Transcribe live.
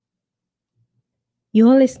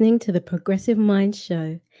You're listening to the Progressive Mind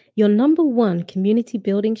Show, your number one community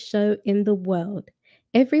building show in the world.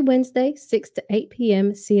 Every Wednesday, 6 to 8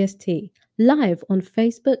 p.m. CST, live on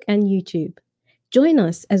Facebook and YouTube. Join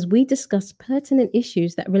us as we discuss pertinent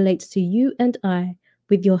issues that relates to you and I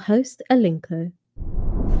with your host, Alinko.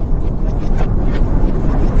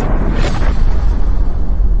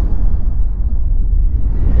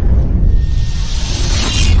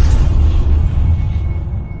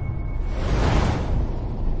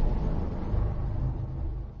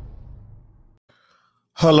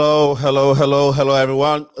 Hello,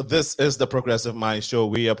 everyone. This is the Progressive Mind Show.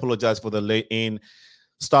 We apologize for the late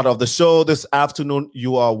start of the show this afternoon.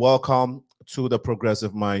 You are welcome to the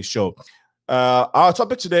Progressive Mind Show. Our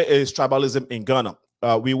topic today is tribalism in Ghana.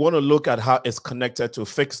 We want to look at how it's connected to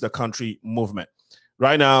Fix the Country movement.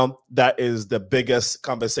 Right now, that is the biggest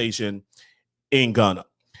conversation in Ghana.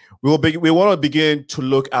 We want to begin to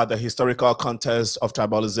look at the historical context of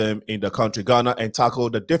tribalism in the country Ghana and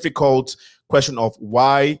tackle the difficult question of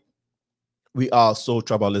why we are so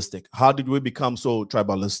tribalistic. How did we become so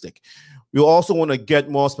tribalistic? We also want to get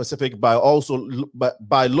more specific by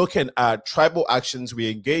looking at tribal actions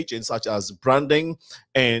we engage in, such as branding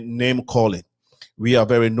and name calling. We are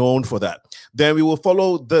very known for that. Then we will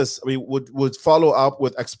follow this. We would follow up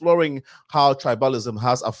with exploring how tribalism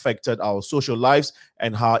has affected our social lives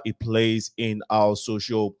and how it plays in our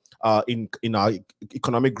social, in our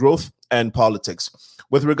economic growth and politics.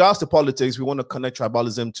 With regards to politics, we want to connect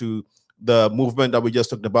tribalism to the movement that we just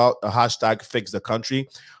talked about, the hashtag Fix the Country.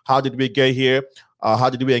 How did we get here? How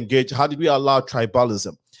did we engage? How did we allow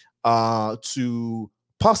tribalism to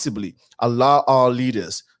possibly allow our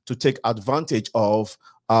leaders to take advantage of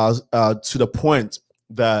to the point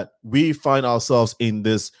that we find ourselves in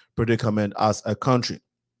this predicament as a country?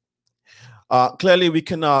 Clearly, we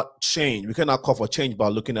cannot change. We cannot call for change by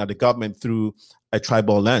looking at the government through a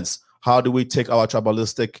tribal lens. How do we take our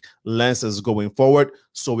tribalistic lenses going forward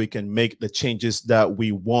so we can make the changes that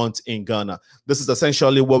we want in Ghana? This is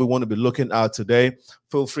essentially what we want to be looking at today.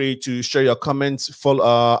 Feel free to share your comments,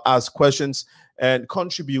 ask questions, and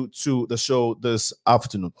contribute to the show this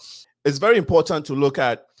afternoon. It's very important to look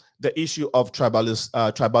at the issue of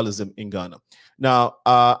tribalism in Ghana. Now,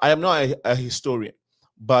 I am not a historian,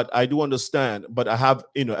 but I do understand, but I have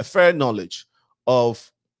a fair knowledge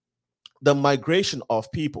of the migration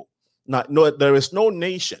of people. Now, no, there is no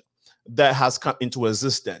nation that has come into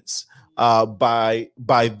existence by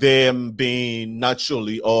them being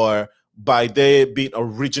naturally or by their being by they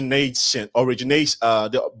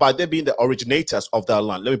being the originators of that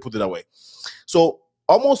land. Let me put it that way. So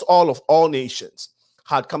almost all nations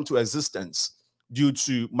had come to existence due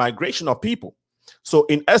to migration of people. So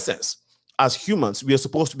in essence, as humans, we are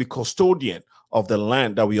supposed to be custodian of the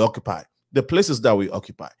land that we occupy, the places that we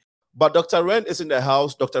occupy. But Dr. Ren is in the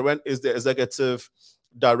house. Dr. Ren is the executive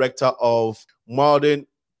director of Modern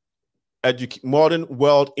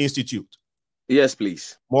World Institute. Yes,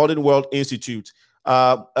 please. Modern World Institute.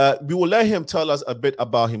 We will let him tell us a bit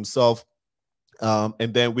about himself,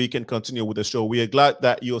 and then we can continue with the show. We are glad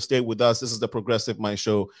that you'll stay with us. This is the Progressive Mind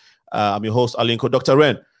Show. I'm your host, Alinko. Dr.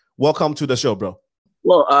 Ren, welcome to the show, bro.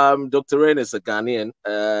 Well, Dr. Ren is a Ghanaian.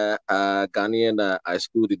 I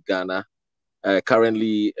schooled in Ghana.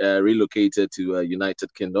 Currently relocated to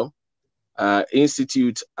United Kingdom.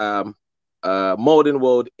 Institute, Modern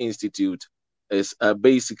World Institute is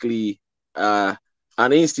basically an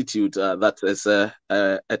institute that is a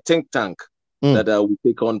think tank that we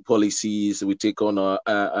take on policies, we take on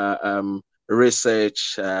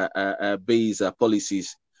research based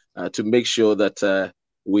policies to make sure that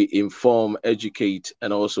we inform, educate,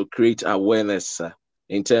 and also create awareness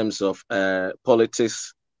in terms of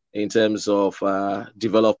politics, in terms of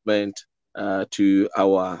development to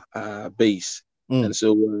our base. And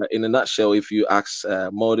so in a nutshell, if you ask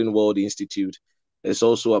Modern World Institute, it's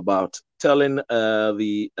also about telling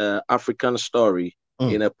the African story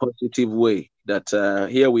in a positive way, that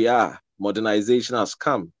here we are, modernization has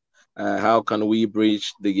come. How can we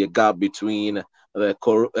bridge the gap between the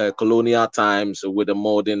colonial times with the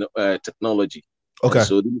modern technology? Okay. And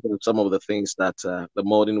so these are some of the things that the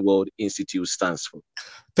Modern World Institute stands for.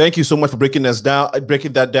 Thank you so much for breaking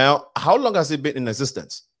that down. How long has it been in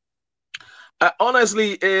existence?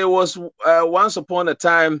 Honestly, it was once upon a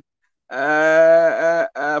time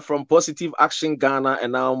from Positive Action Ghana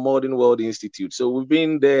and now Modern World Institute. So we've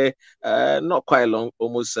been there not quite long,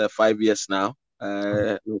 almost 5 years now.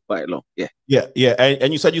 Not quite long. Yeah.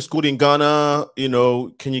 And you said you schooled in Ghana.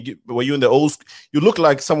 Were you in the old? You look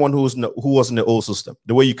like someone who was in the old system.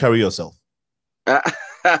 The way you carry yourself.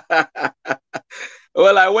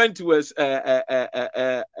 Well, I went to one.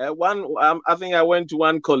 I think I went to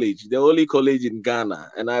one college, the only college in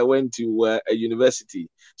Ghana, and I went to a university.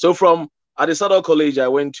 So from Adisado College, I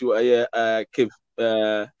went to Cape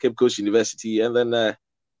Coast University, and then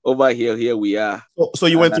over here we are. So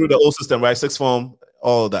you went through the old system, right? Sixth form,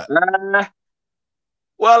 all of that.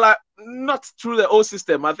 Well, not through the old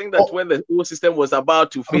system. I think that when the old system was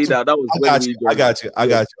about to fade out, that was when we joined. I got you.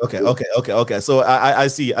 Okay. So I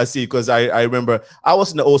see, because I remember I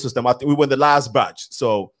was in the old system. I think we were in the last batch.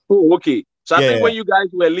 So okay. So I think when you guys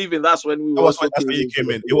were leaving, that's when we were. That's when you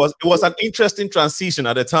came in. It was an interesting transition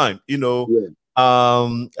at the time, you know. Yeah.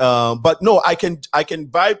 But no, I can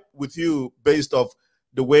vibe with you based off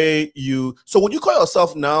the way you. So when you call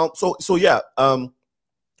yourself now, so yeah,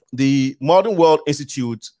 the Modern World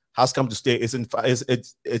Institute has come to stay. It's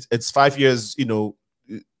 5 years,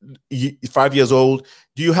 5 years old.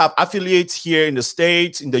 Do you have affiliates here in the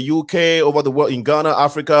States, in the UK, over the world, in Ghana,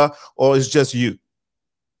 Africa, or it's just you?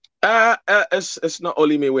 It's not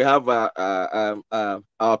only me. We have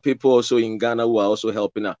our people also in Ghana who are also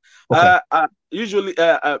helping out. Okay. Usually,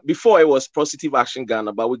 before it was Positive Action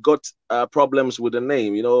Ghana, but we got problems with the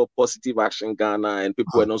name, Positive Action Ghana, and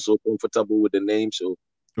people were not so comfortable with the name, so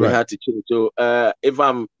we had to change. So if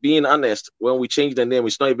I'm being honest, when we changed the name,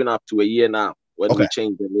 it's not even up to a year now when we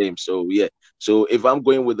changed the name. So yeah. So if I'm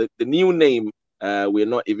going with the new name, we're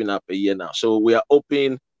not even up a year now. So we are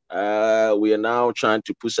open. We are now trying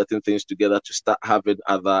to put certain things together to start having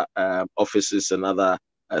other offices and other.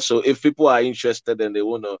 So if people are interested and they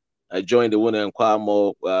want to join, they want to inquire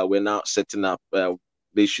more, we're now setting up.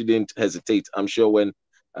 They shouldn't hesitate. I'm sure when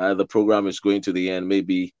the program is going to the end,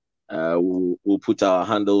 maybe we'll put our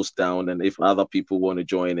handles down, and if other people want to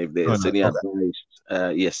join, if there's any advice,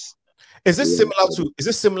 yes. Is this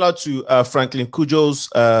similar to Franklin Kujo's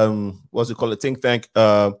what's it called, a think tank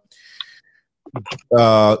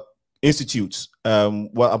institutes?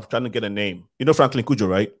 Well, I'm trying to get a name. You know Franklin Kujo,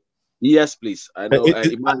 right? Yes, please. I know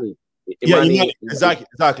Imani. Imani,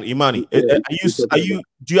 exactly. Imani. Do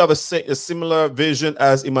you have a similar vision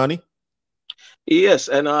as Imani? Yes,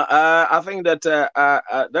 and I think that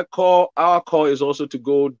our core is also to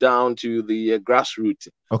go down to the grassroots.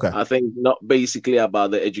 Okay. I think not basically about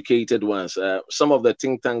the educated ones. Some of the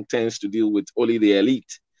think tank tends to deal with only the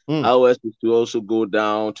elite. Ours is to also go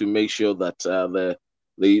down to make sure that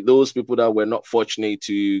those people that were not fortunate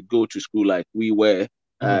to go to school like we were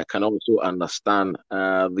can also understand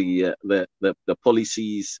the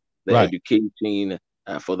policies, the educating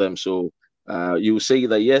for them. So. You say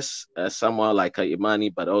that yes, someone like Imani,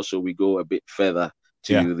 but also we go a bit further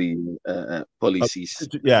to the policies.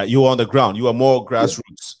 Yeah, you are on the ground. You are more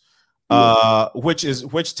grassroots,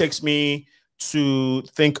 which takes me to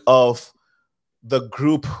think of the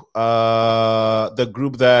group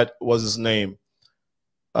that was his name,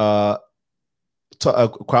 Kwame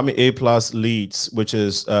A+ leads, which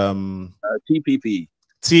is TPP.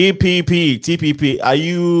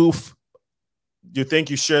 Are do you think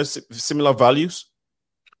you share similar values?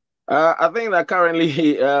 I think that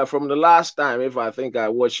currently, from the last time, if I think I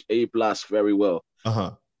watched A+ very well,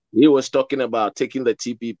 he was talking about taking the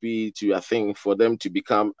TPP to, I think, for them to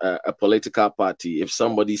become a political party if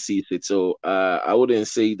somebody sees it. So I wouldn't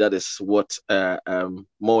say that is what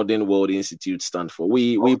Modern World Institute stands for.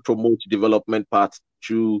 We promote development path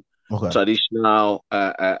through traditional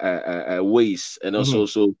ways, and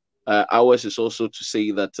also ours is also to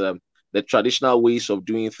say that the traditional ways of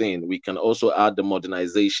doing things, we can also add the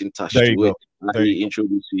modernization touch to it.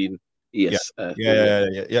 Introducing, yes.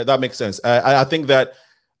 Yeah, that makes sense. I think that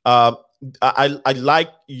I like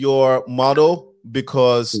your model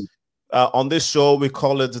because on this show we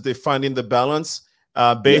call it defining the balance.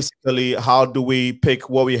 Basically, how do we pick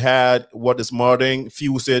what we had, what is modern,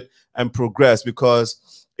 fuse it, and progress?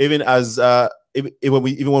 Because even as when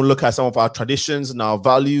we look at some of our traditions and our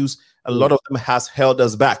values, a lot of them has held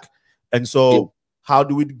us back. And so how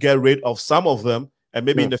do we get rid of some of them? And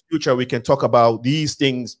maybe in the future, we can talk about these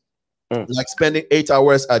things, like spending 8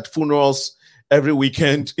 hours at funerals every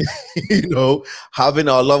weekend, having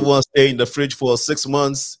our loved ones stay in the fridge for 6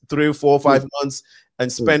 months, 3, 4, 5 months,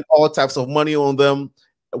 and spend all types of money on them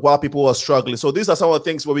while people are struggling. So these are some of the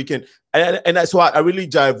things where we can, and that's why I really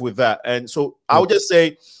jive with that. And so I would just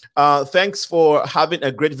say, thanks for having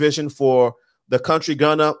a great vision for the country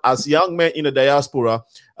Ghana. As young men in the diaspora,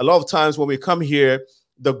 a lot of times when we come here,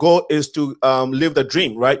 the goal is to live the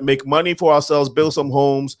dream, right? Make money for ourselves, build some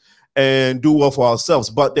homes, and do well for ourselves.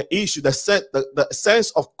 But the issue, the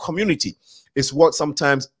sense of community is what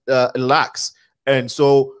sometimes lacks. And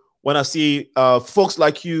so when I see folks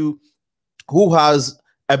like you who has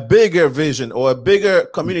a bigger vision or a bigger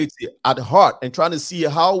community at heart and trying to see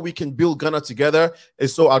how we can build Ghana together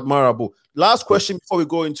is so admirable. Last question before we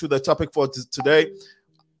go into the topic for today.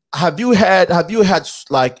 Have you had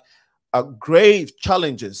like grave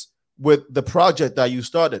challenges with the project that you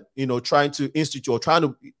started, trying to institute or trying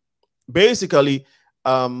to basically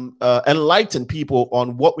enlighten people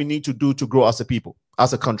on what we need to do to grow as a people,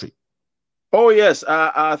 as a country? Oh yes,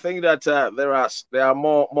 I think that there are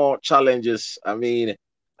more challenges. I mean,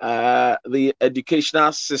 the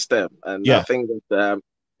educational system, and I think that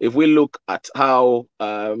if we look at how,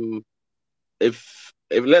 if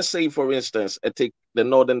let's say for instance, I take the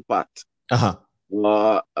northern part,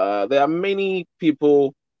 there are many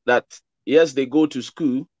people that yes they go to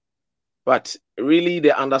school, but really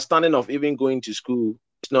the understanding of even going to school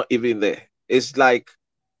is not even there. It's like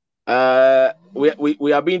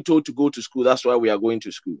we are being told to go to school. That's why we are going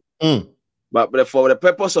to school. But for the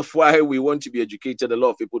purpose of why we want to be educated, a lot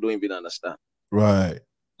of people don't even understand. Right.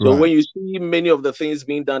 So when you see many of the things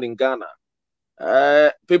being done in Ghana,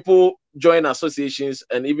 people join associations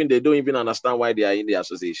and even they don't even understand why they are in the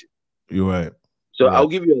association. You're right. So I'll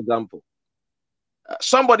give you an example.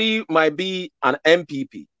 Somebody might be an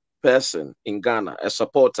MPP person in Ghana, a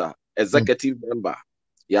supporter, executive member.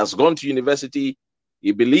 He has gone to university.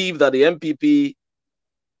 He believes that the MPP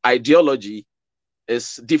ideology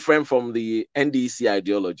is different from the NDC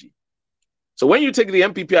ideology. So when you take the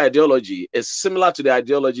MPP ideology, it's similar to the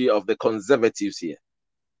ideology of the conservatives here.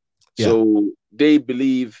 Yeah. So they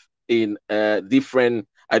believe in different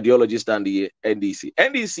ideologies than the NDC.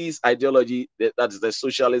 NDC's ideology, that is the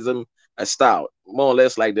socialism style, more or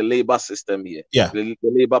less like the labor system here, the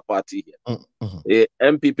Labour Party here. The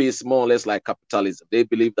MPP is more or less like capitalism. They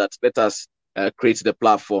believe that let us create the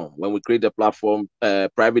platform. When we create the platform,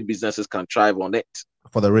 private businesses can thrive on it.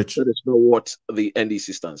 For the rich. That is not what the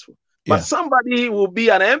NDC stands for. But somebody will be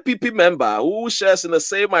an MPP member who shares in the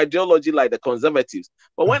same ideology like the conservatives.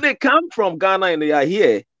 But when they come from Ghana and they are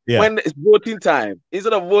here, when it's voting time,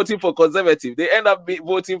 instead of voting for conservative, they end up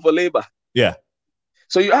voting for Labour. Yeah.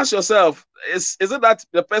 So you ask yourself, is it that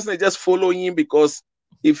the person is just following him because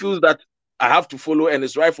he feels that I have to follow and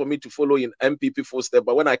it's right for me to follow in MPP footsteps?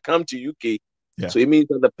 But when I come to UK, so it means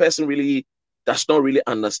that the person really does not really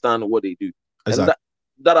understand what they do. Exactly.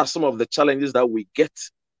 And that are some of the challenges that we get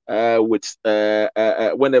with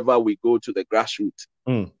whenever we go to the grassroots.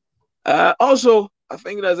 Also, I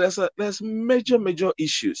think there's major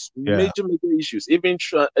issues, major issues.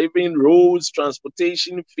 Even roads,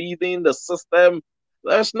 transportation, feeding the system.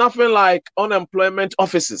 There's nothing like unemployment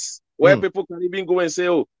offices where people can even go and say,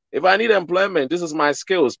 "Oh, if I need employment, this is my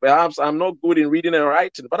skills. Perhaps I'm not good in reading and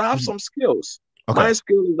writing, but I have some skills. My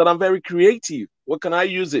skill is that I'm very creative. What can I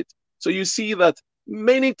use it?" So you see that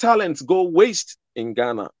many talents go waste in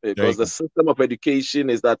Ghana because the system of education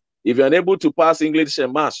is that if you're unable to pass English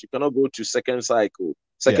and Maths, you cannot go to secondary cycle.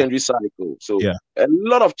 So a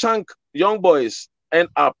lot of young boys end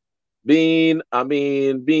up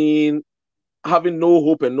having no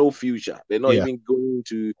hope and no future. They're not even going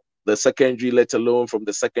to the secondary, let alone from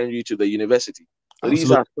the secondary to the university. So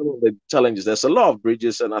these are some of the challenges. There's a lot of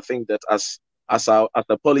bridges, and I think that as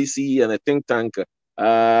a policy and a think tank,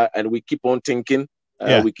 and we keep on thinking,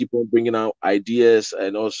 we keep on bringing out ideas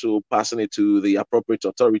and also passing it to the appropriate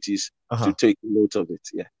authorities to take note of it.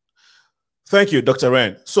 Yeah. Thank you, Dr.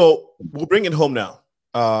 Ren. So we'll bring it home now.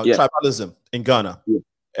 Tribalism in Ghana.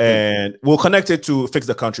 And we'll connect it to Fix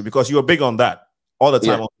the Country because you're big on that all the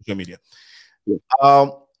time on social media.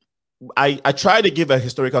 I try to give a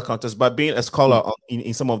historical context by being a scholar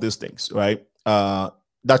in some of these things, right?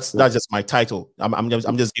 That's just my title. I'm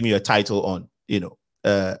just giving you a title on,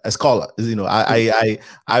 a scholar.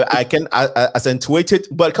 I can accentuate it,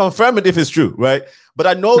 but confirm it if it's true, right? But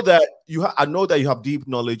I know that you have deep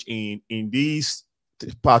knowledge in these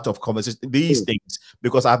part of conversation, these things,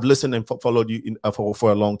 because I've listened and followed you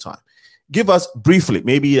for a long time. Give us briefly,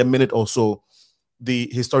 maybe a minute or so, the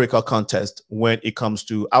historical context when it comes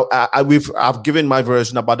to. I've given my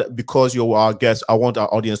version about it because you're our guest. I want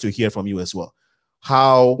our audience to hear from you as well.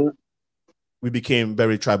 How we became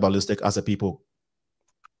very tribalistic as a people.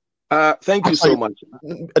 Thank you so much.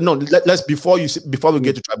 No, let's before we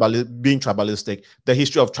get to being tribalistic, the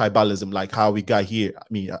history of tribalism, like how we got here. I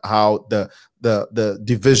mean, how the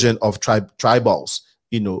division of tribals,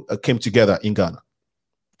 came together in Ghana.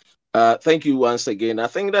 Thank you once again. I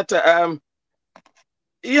think that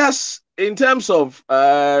yes, in terms of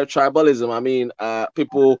tribalism, I mean,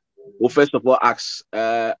 people will first of all ask,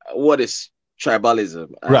 what is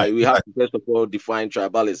tribalism? Right. We have to first of all define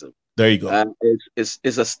tribalism. There you go. It's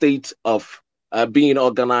a state of being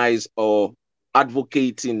organized or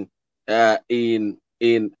advocating in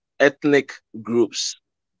in ethnic groups.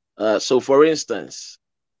 So, for instance,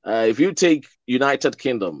 if you take United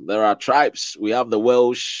Kingdom, there are tribes. We have the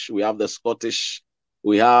Welsh, we have the Scottish,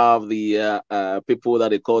 we have the people that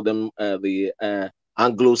they call them the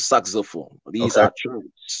Anglo-Saxophone. These are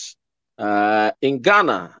tribes. In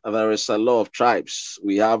Ghana, there is a lot of tribes.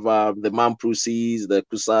 We have the Mamprusis, the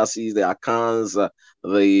Kusasis, the Akans,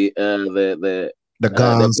 the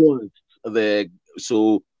Gans.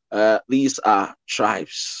 So these are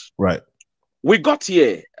tribes. Right. We got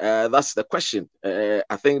here. That's the question.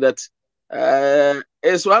 I think that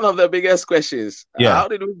it's one of the biggest questions. Yeah. How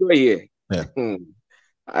did we go here? Yeah.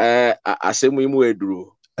 I say we moved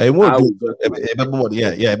through. Yeah.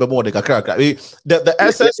 The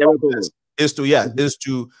essence of this is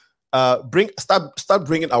to start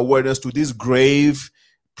bringing awareness to this grave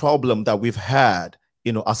problem that we've had,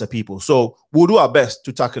 as a people. So we'll do our best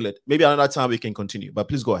to tackle it. Maybe another time we can continue, but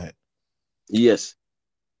please go ahead. Yes,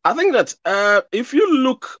 I think that if you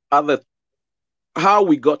look at how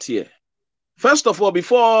we got here, first of all,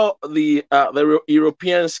 before the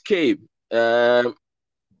Europeans came, the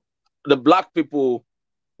black people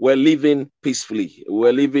were living peacefully.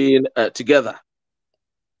 We're living together.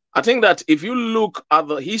 I think that if you look at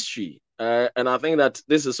the history, and I think that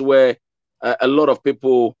this is where a lot of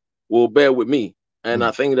people will bear with me, and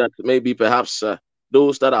I think that maybe perhaps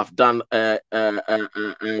those that have done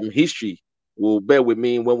history will bear with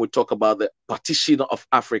me when we talk about the partition of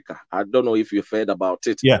Africa. I don't know if you've heard about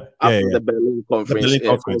it. After the Berlin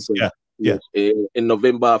Conference. In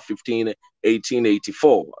November 15,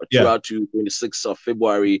 1884, throughout to 26th of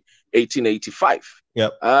February, 1885.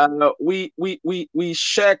 We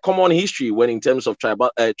share common history when in terms of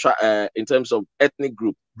in terms of ethnic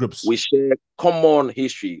groups. We share common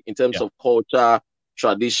history in terms of culture,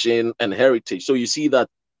 tradition, and heritage. So you see that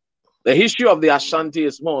the history of the Ashanti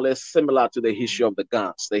is more or less similar to the history of the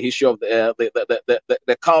Gans. The history of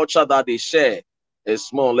the culture that they share is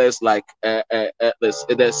more or less like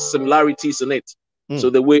there's similarities in it. So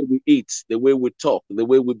the way we eat, the way we talk, the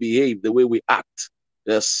way we behave, the way we act,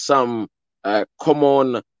 there's some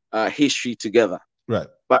common history together. Right.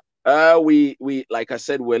 But we like I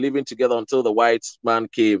said, we're living together until the white man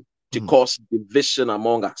came to cause division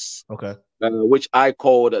among us. Okay. Which I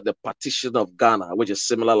called the partition of Ghana, which is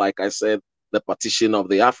similar, like I said, the partition of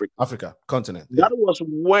the Africa continent. That was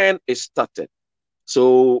when it started.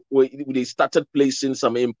 So we started placing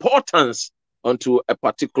some importance onto a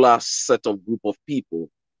particular set of group of people,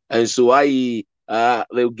 and so they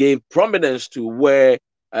gave prominence to where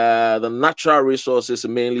the natural resources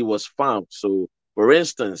mainly was found. So, for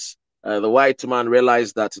instance, the white man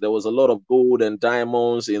realized that there was a lot of gold and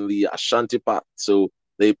diamonds in the Ashanti part, so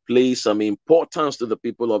they placed some importance to the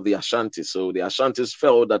people of the Ashanti. So the Ashantis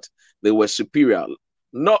felt that they were superior.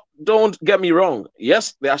 Don't get me wrong.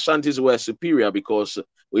 Yes, the Ashantis were superior because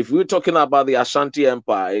if we're talking about the Ashanti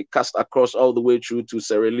Empire, it cast across all the way through to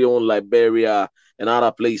Sierra Leone, Liberia, and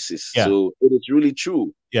other places. So it is really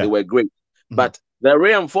true. They were great. But the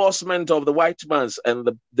reinforcement of the white man's and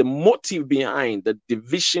the motive behind the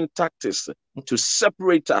division tactics to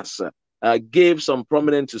separate us gave some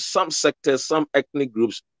prominence to some sectors, some ethnic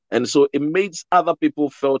groups, and so it made other people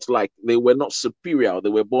felt like they were not superior, they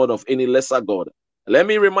were born of any lesser god. Let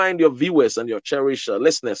me remind your viewers and your cherished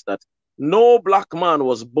listeners that no black man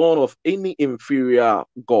was born of any inferior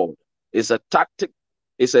god. It's a tactic.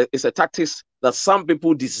 It's a tactics that some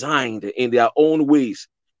people designed in their own ways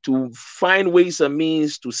to find ways and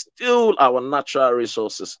means to steal our natural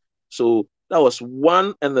resources. So that was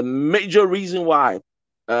one and the major reason why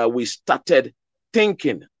we started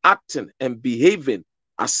thinking, acting, and behaving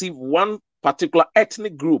as if one particular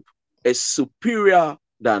ethnic group is superior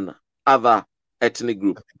than other ethnic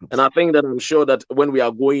group. And I think that I'm sure that when we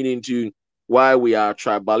are going into why we are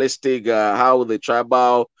tribalistic, how the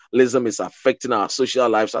tribalism is affecting our social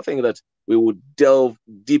lives, I think that we would delve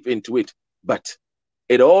deep into it. But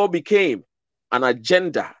it all became an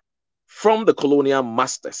agenda from the colonial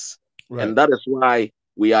masters. Right. And that is why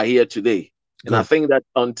we are here today. And I think that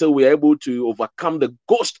until we are able to overcome the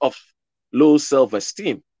ghost of low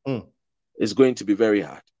self-esteem, it's going to be very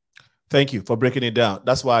hard. Thank you for breaking it down.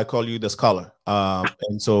 That's why I call you the scholar.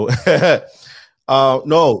 And so,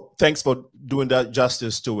 no, thanks for doing that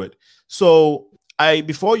justice to it. So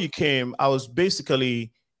before you came, I was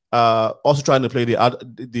basically also trying to play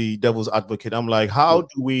the devil's advocate. I'm like, how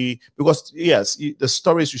do we, because yes, the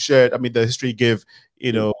stories you shared, I mean, the history gave,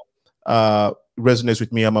 resonates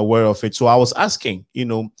with me. I'm aware of it. So I was asking,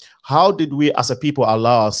 how did we as a people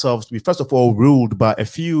allow ourselves to be, first of all, ruled by a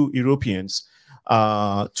few Europeans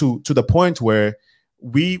to the point where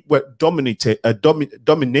we were dominated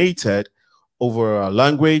over our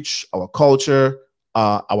language, our culture,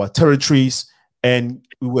 our territories, and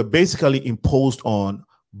we were basically imposed on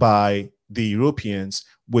by the Europeans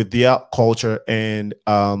with their culture and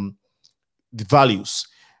the values.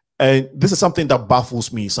 And this is something that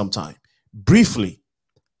baffles me sometimes. Briefly,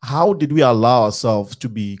 how did we allow ourselves to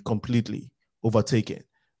be completely overtaken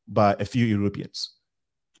by a few Europeans?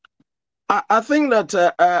 I think that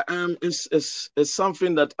it's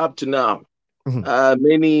something that up to now,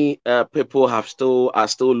 many people are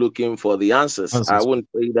still looking for the answers. I wouldn't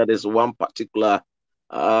say that there's one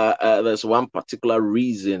particular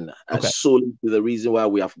reason, solely to the reason why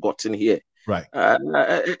we have gotten here. Right.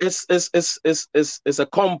 It's a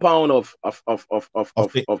compound of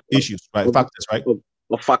issues, right? Factors, right?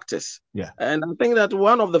 Of factors. Yeah. And I think that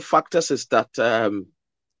one of the factors is that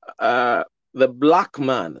the black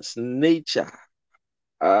man's nature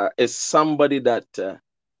is somebody that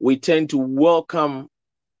we tend to welcome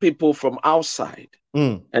people from outside,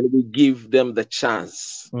 and we give them the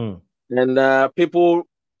chance. And people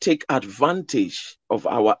take advantage of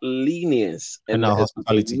our lenience and our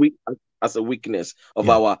hospitality as a weakness, of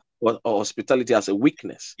our hospitality as a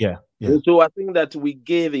weakness. Yeah. And so I think that we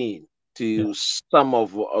gave in to some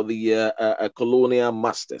of the colonial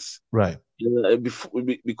masters, right?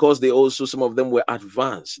 Because they also, some of them were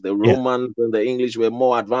advanced. The Romans and the English were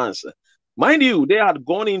more advanced. Mind you, they had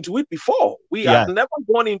gone into it before. We had never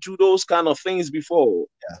gone into those kind of things before.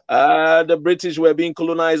 The British were being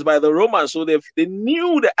colonized by the Romans, so they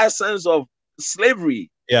knew the essence of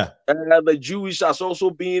slavery. The Jewish has also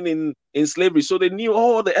been in slavery, so they knew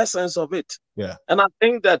all the essence of it. And I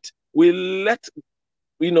think that we let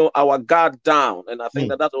our guard down, and I think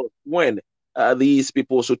that was when these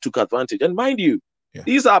people also took advantage. And mind you,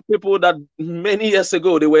 these are people that many years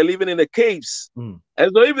ago they were living in the caves. And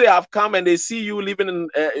so if they have come and they see you living in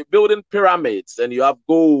building pyramids, and you have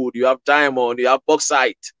gold, you have diamond, you have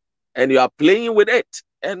bauxite, and you are playing with it,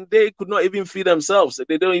 and they could not even feed themselves.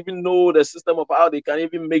 They don't even know the system of how they can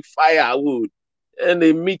even make firewood. And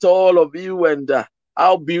they meet all of you, and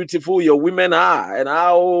how beautiful your women are, and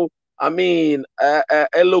how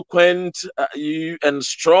eloquent and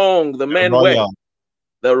strong the men were,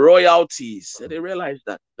 the royalties. And they realized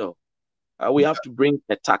that we have to bring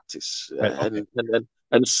a tactics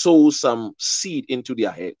and sow some seed into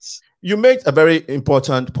their heads. You made a very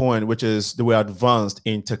important point, which is they were advanced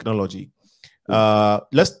in technology.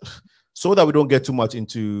 So that we don't get too much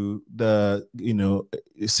into the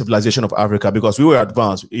civilization of Africa, because we were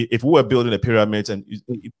advanced. If we were building the pyramids and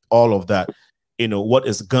all of that, what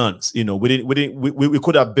is guns? We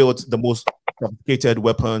could have built the most sophisticated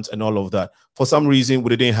weapons and all of that. For some reason,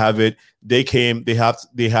 we didn't have it. They came. They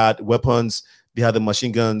had weapons. They had the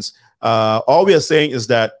machine guns. All we are saying is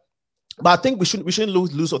that, but I think we shouldn't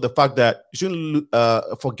lose of the fact that we shouldn't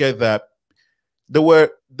forget that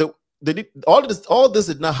all this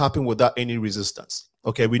did not happen without any resistance.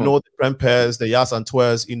 Okay, we know the Prempers, the Yas and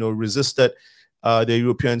Twers, resisted the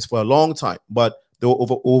Europeans for a long time, but they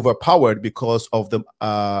were overpowered because of the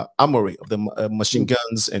armory of the machine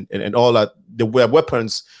guns and all that. The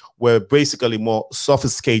weapons were basically more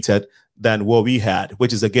sophisticated than what we had,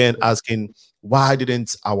 which is again asking, why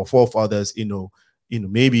didn't our forefathers,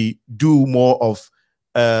 maybe do more of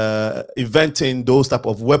inventing those type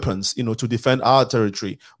of weapons, to defend our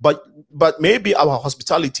territory? But maybe our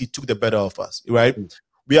hospitality took the better of us, right?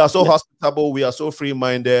 We are so hospitable, we are so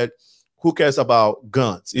free-minded. Who cares about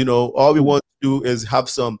guns? All we want to do is have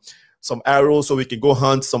some arrows so we can go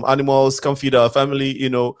hunt some animals, come feed our family.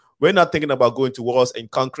 We're not thinking about going to wars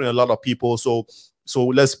and conquering a lot of people. So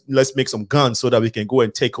let's make some guns so that we can go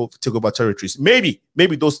and take over territories. Maybe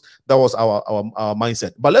that was our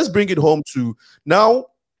mindset. But let's bring it home to now.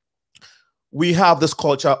 We have this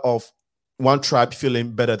culture of one tribe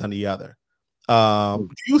feeling better than the other. Do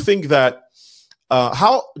you think that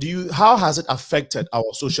how has it affected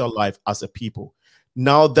our social life as a people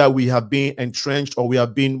now that we have been entrenched, or we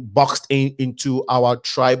have been boxed into our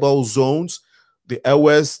tribal zones? The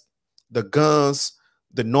Ewes, the Guns,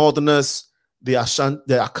 the Northerners, the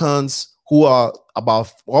Akans, who are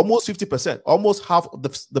about almost 50%, almost half of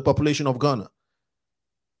the population of Ghana.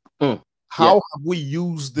 How have we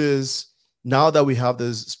used this now that we have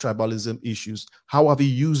these tribalism issues? How have we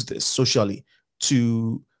used this socially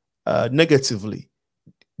to negatively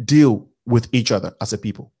deal with each other as a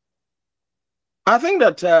people? I think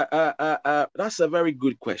that that's a very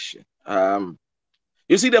good question.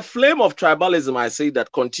 You see, the flame of tribalism, I say,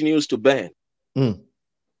 that continues to burn, and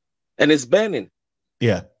it's burning.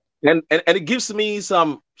 Yeah, and it gives me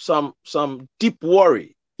some deep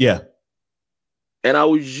worry. Yeah, and I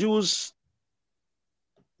will use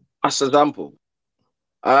as example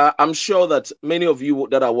I'm sure that many of you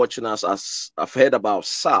that are watching us have heard about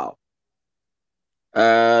SAL.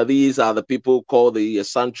 These are the people called the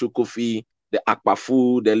Sancho Kofi, the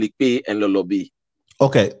Akpafu, the Likpe, and the Lolobi.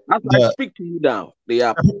 Okay. As I speak to you now, they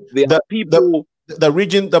are people. The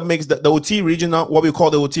region that makes the OT region now, what we call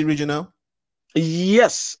the OT region now?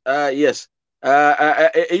 Yes, yes.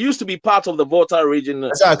 It used to be part of the Volta region.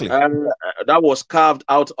 Exactly. That was carved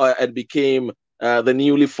out and became the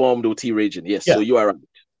newly formed OT region. Yes, yeah. So you are right.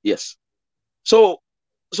 Yes. So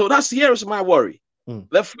here's my worry.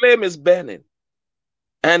 The flame is burning,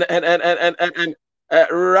 and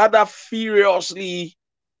rather furiously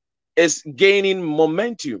is gaining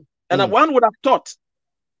momentum. And one would have thought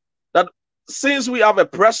that since we have a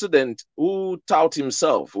president who tout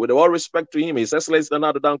himself, with all respect to him, His Excellency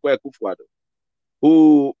Nana Dankwa Akufo-Addo,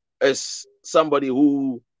 who is somebody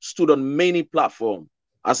who stood on many platforms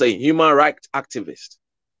as a human rights activist,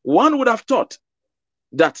 one would have thought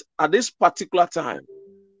that at this particular time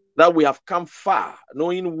that we have come far,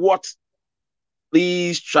 knowing what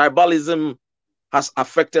these tribalism has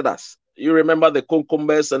affected us. You remember the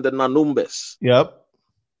Konkombes and the Nanumbes. Yep.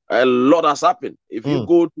 A lot has happened. If you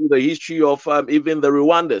go to the history of even the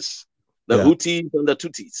Rwandans, the Hutus and the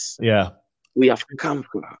Tutsis, we have come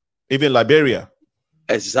far. Even Liberia.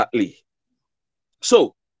 Exactly.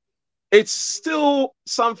 So it's still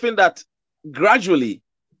something that gradually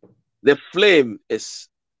the flame is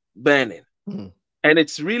burning. And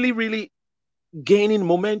it's really, really gaining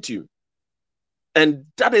momentum. And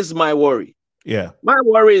that is my worry. Yeah. My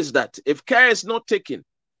worry is that if care is not taken,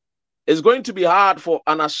 it's going to be hard for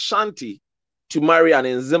an Ashanti to marry an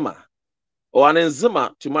Nzima, or an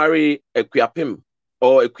Nzima to marry a Kwiapim,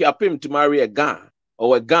 or a Kwiapim to marry a Ga,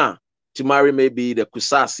 or a Ga to marry maybe the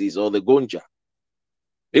Kusasis or the Gonja.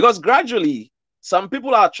 Because gradually, some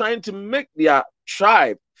people are trying to make their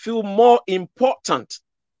tribe feel more important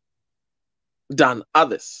than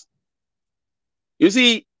others. You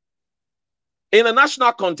see, in a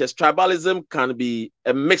national context, tribalism can be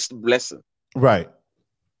a mixed blessing. Right.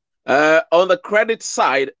 On the credit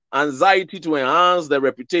side, anxiety to enhance the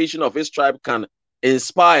reputation of his tribe can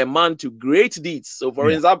inspire a man to great deeds. So, for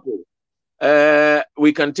example,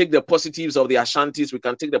 we can take the positives of the Ashantis, we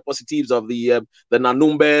can take the positives of the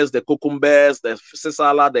Nanumbes, the Kokumbes, the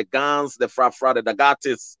Sisala, the Gans, the Frafra, the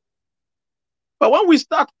Dagatis. But when we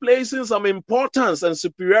start placing some importance and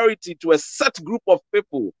superiority to a set group of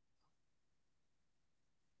people,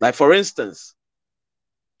 like for instance,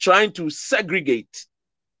 trying to segregate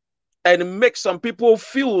and make some people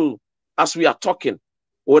feel as we are talking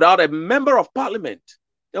without a member of parliament,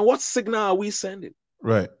 then what signal are we sending?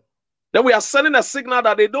 Right. Then we are sending a signal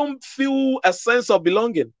that they don't feel a sense of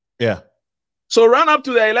belonging. Yeah. So run up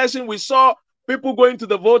to the election, we saw people going to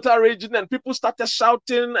the voter region and people started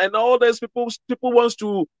shouting and all these people wants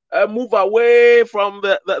to move away from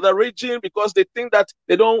the region because they think that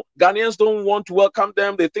Ghanaians don't want to welcome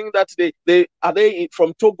them. They think that they are they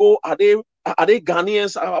from Togo? Are they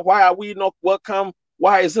Ghanaians? Why are we not welcome?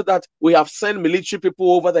 Why is it that we have sent military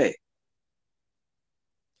people over there?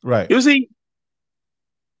 Right. You see,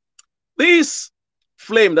 this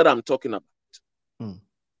flame that I'm talking about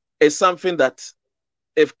is something that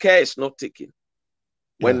if care is not taken,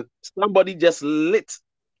 when somebody just lit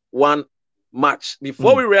one match,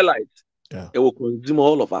 before we realize, it will consume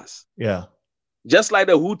all of us. Yeah. Just like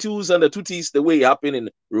the Hutus and the Tutsis, the way it happened in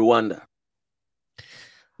Rwanda.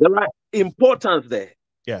 There are importance there.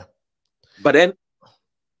 Yeah. But then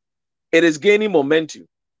it is gaining momentum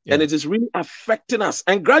and it is really affecting us.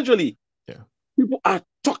 And gradually, people are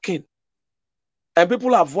talking and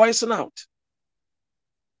people are voicing out.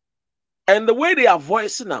 And the way they are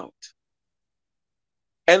voicing out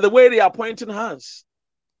and the way they are pointing hands,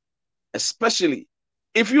 especially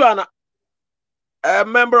if you are a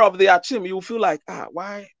member of the Achim, you feel like,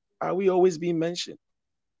 why are we always being mentioned?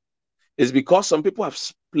 It's because some people have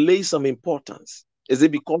placed some importance. Is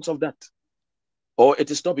it because of that? Or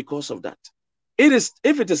it is not because of that? It is.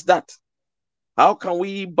 If it is that, how can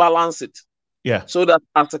we balance it? Yeah. So that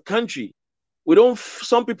as a country,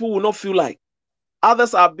 some people will not feel like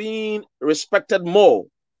others are being respected more,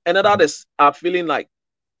 and others are feeling like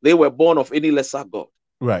they were born of any lesser God.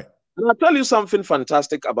 Right. And I'll tell you something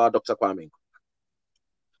fantastic about Dr. Kwame.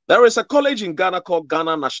 There is a college in Ghana called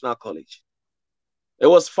Ghana National College. It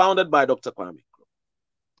was founded by Dr. Kwame.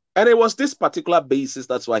 And it was this particular basis,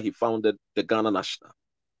 that's why he founded the Ghana National.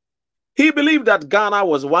 He believed that Ghana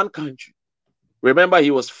was one country. Remember,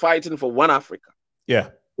 he was fighting for one Africa. Yeah.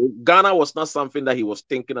 Ghana was not something that he was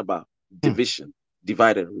thinking about. Division,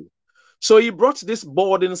 divide and rule. So he brought this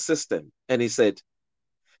boarding system and he said,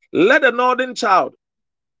 let a northern child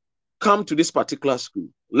come to this particular school.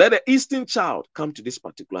 Let the Eastern child come to this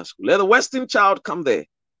particular school. Let the Western child come there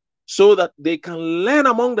so that they can learn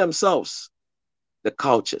among themselves the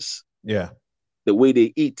cultures, the way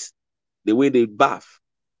they eat, the way they bath,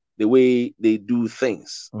 the way they do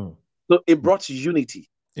things. So it brought unity.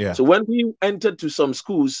 So when we entered to some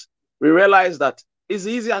schools, we realized that it's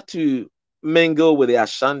easier to mingle with the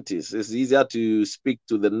Ashantis. It's easier to speak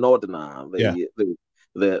to the Northerner,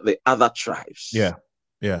 the other tribes.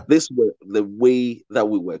 This was the way that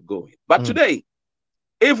we were going. But today,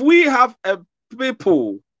 if we have a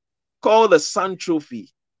people called the Sanchofi,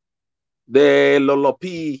 the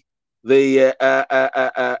Lolopi, the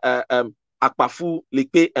Akpafu,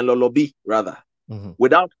 Likpe, and Lolobi, rather,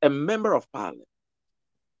 without a member of parliament,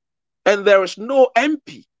 and there is no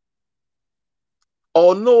MP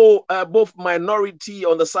or no both minority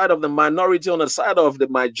on the side of the minority, on the side of the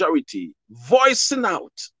majority, voicing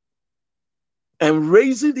out and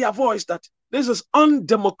raising their voice that this is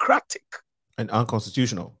undemocratic and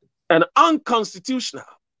unconstitutional.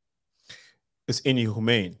 It's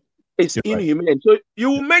inhumane. It's inhumane. Right. So you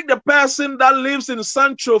will make the person that lives in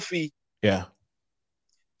Sanchofi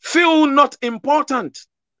feel not important.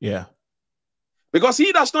 Because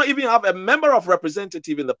he does not even have a member of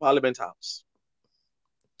representative in the parliament house.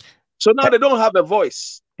 So now they don't have a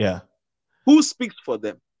voice. Who speaks for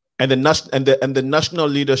them? And the national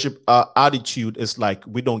leadership attitude is like,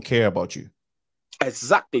 we don't care about you.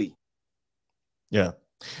 Exactly.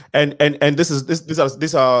 And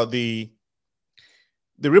these are the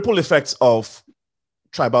ripple effects of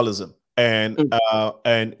tribalism, and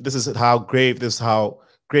this is how grave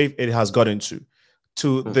it has gotten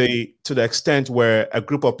to the extent where a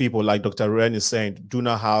group of people, like Dr. Ren is saying, do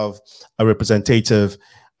not have a representative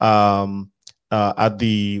at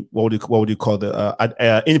the what would you call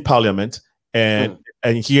the in parliament, and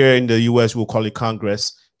here in the US we'll call it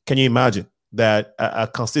Congress. Can you imagine that a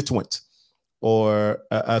constituent or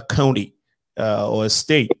a county or a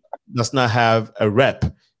state does not have a rep,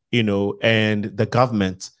 and the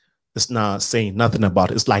government is not saying nothing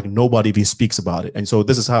about it? It's like nobody even speaks about it. And so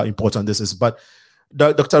this is how important this is. But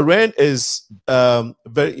Dr. Ren is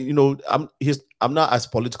very, I'm not as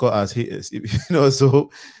political as he is, so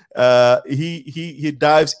he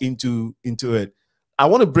dives into it. I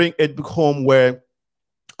want to bring it home where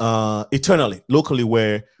eternally, locally,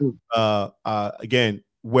 where again,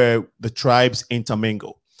 where the tribes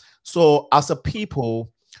intermingle. So as a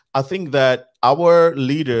people, I think that our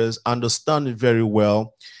leaders understand very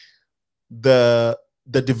well the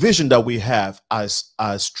division that we have as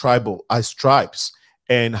tribes,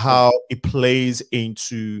 and how it plays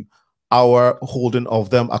into our holding of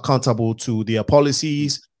them accountable to their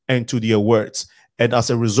policies and to their words. And as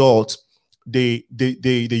a result, they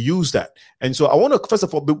use that. And so I want to, first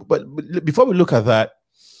of all, but before we look at that,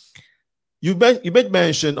 you made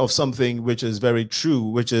mention of something which is very true,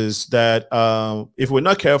 which is that if we're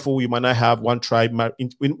not careful, we might not have one tribe,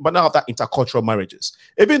 we might not have that intercultural marriages.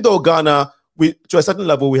 Even though Ghana, to a certain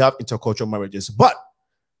level, we have intercultural marriages, but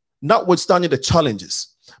notwithstanding the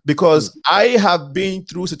challenges, because I have been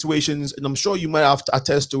through situations, and I'm sure you might have to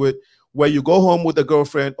attest to it, where you go home with a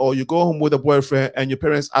girlfriend or you go home with a boyfriend and your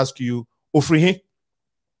parents ask you, Ofrihe?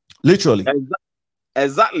 Literally.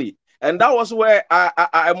 Exactly. And that was where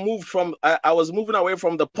I moved from. I was moving away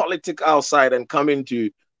from the politics outside and coming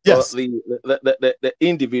to the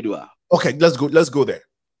individual. Okay, let's go there.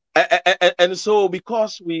 And so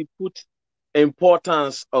because we put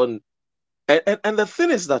importance on, and the thing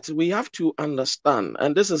is that we have to understand,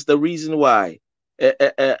 and this is the reason why,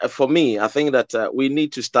 for me, I think that we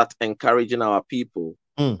need to start encouraging our people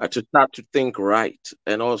to start to think right,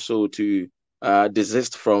 and also to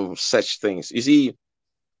desist from such things. You see,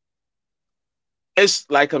 it's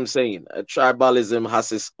like I'm saying, tribalism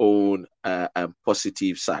has its own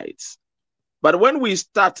positive sides. But when we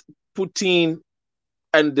start putting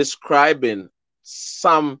and describing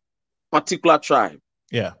some particular tribe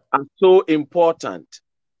are so important,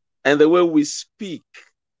 and the way we speak,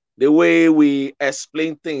 the way we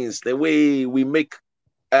explain things, the way we make,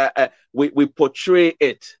 we portray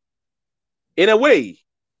it, in a way,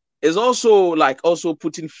 is also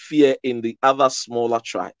putting fear in the other smaller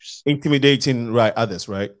tribes. Intimidating, right, others,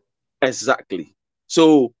 right? Exactly.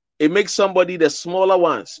 So it makes somebody the smaller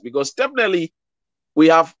ones, because definitely we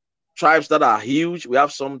have tribes that are huge. We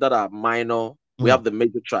have some that are minor. We have the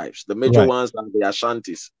major tribes. The major ones are the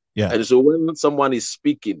Ashantis. And so when someone is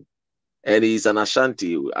speaking and he's an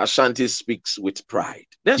Ashanti, Ashanti speaks with pride.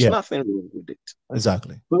 There's nothing wrong with it.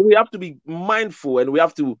 Exactly. But we have to be mindful, and we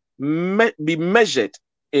have to be measured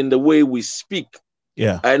in the way we speak.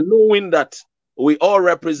 And knowing that we all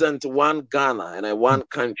represent one Ghana and one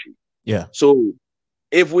country. Yeah. So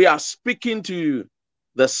if we are speaking to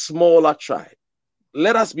the smaller tribe,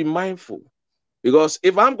 let us be mindful. Because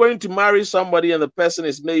if I'm going to marry somebody and the person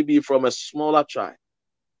is maybe from a smaller tribe,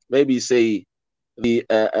 maybe say the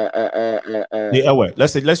The Ewe.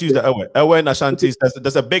 Let's use the Ewe. Ewe and Ashantis.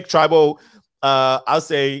 There's a big tribal, I'll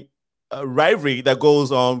say, rivalry that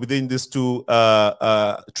goes on within these two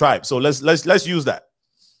tribes. So let's use that.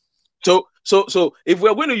 So if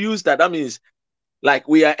we're going to use that, that means like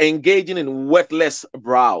we are engaging in worthless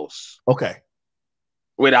brows. Okay.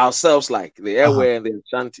 With ourselves, like the Ewe and the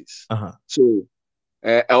Ashantis. So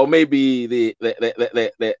or maybe the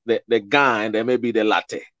guy, and then maybe the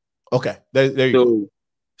latte. Okay, there you go.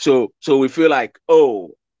 So we feel like,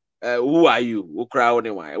 oh, who are you? Who crowd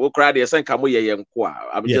anyway? Who crowd?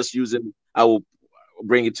 I'm just using. I will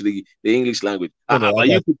bring it to the English language.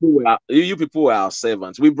 You people were our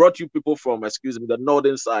servants. We brought you people from, excuse me, the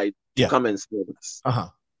northern side to come and serve us.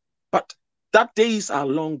 But that days are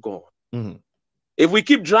long gone. Mm-hmm. If we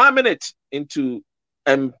keep drumming it into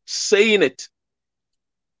and saying it,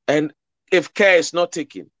 and if care is not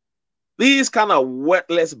taken, these kind of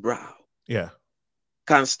worthless brow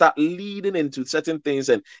can start leading into certain things.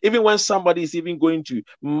 And even when somebody is even going to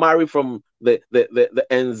marry from the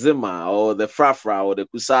Enzima or the Frafra or the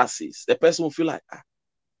Kusasis, the person will feel like,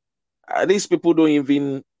 these people don't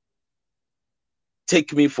even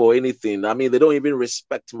take me for anything. I mean, they don't even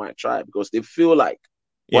respect my tribe because they feel like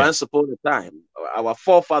once upon a time, our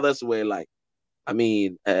forefathers were like, I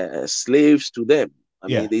mean, slaves to them. I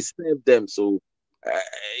mean, they served them. So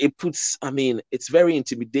it puts, I mean, it's very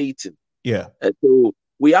intimidating. Yeah. So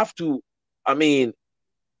we have to, I mean,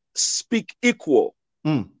 speak equal.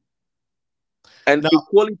 And now,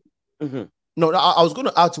 equality. No, I was going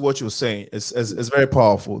to add to what you were saying. It's very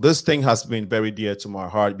powerful. This thing has been very dear to my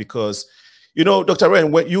heart because, you know, Dr.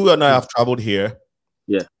 Ren, when you and I have traveled here,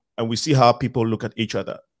 and we see how people look at each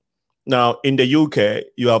other. Now, in the UK,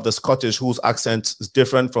 you have the Scottish whose accent is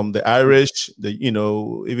different from the Irish, the, you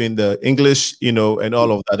know, even the English, you know, and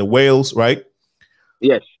all of that, the Wales, right?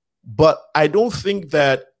 Yes. But I don't think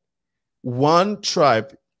that one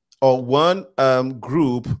tribe or one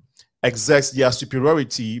group exerts their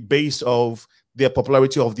superiority based off their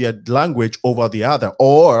popularity of their language over the other,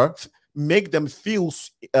 or make them feel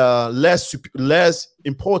less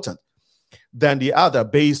important than the other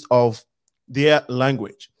based off their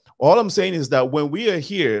language. All I'm saying is that when we are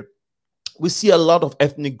here, we see a lot of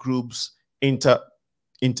ethnic groups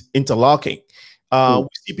interlocking. We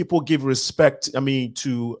see people give respect, I mean,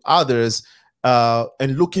 to others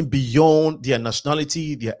and looking beyond their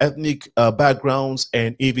nationality, their ethnic backgrounds,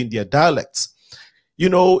 and even their dialects. You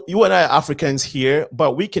know, you and I are Africans here,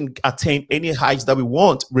 but we can attain any heights that we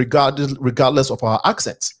want, regardless of our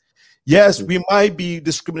accents. Yes, we might be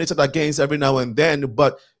discriminated against every now and then,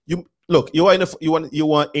 but you look, you are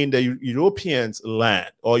in the Europeans'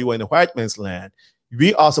 land, or you are in the white man's land.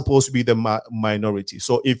 We are supposed to be the minority.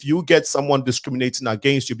 So if you get someone discriminating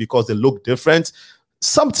against you because they look different,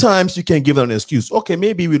 sometimes you can give them an excuse. Okay,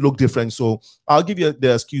 maybe we look different, so I'll give you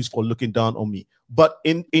the excuse for looking down on me. But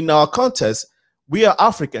in our context, we are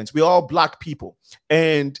Africans. We are all black people.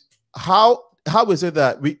 And how is it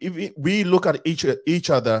that we look at each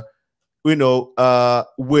other, you know,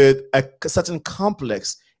 with a certain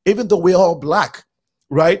complex, even though we're all black,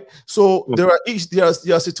 right? So there are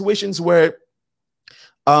situations where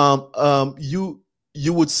you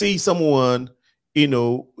would see someone, you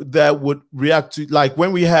know, that would react to, like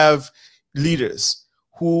when we have leaders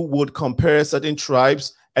who would compare certain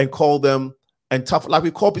tribes and call them and tough, like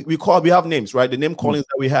we have names, right? The name callings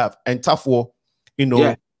that we have, and Tafo, you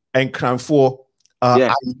know, and Cranfor,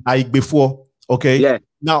 Aigbefo, okay?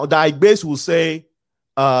 Now the Aigbes will say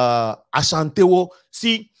Ashantewo.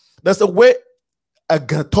 See, there's a way, a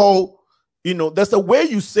gato, you know, there's a way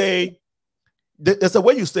you say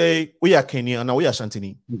we are Kenyan and we are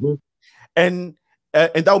Shantini. And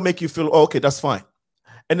that will make you feel, oh, okay, that's fine.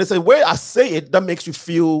 And there's a way I say it that makes you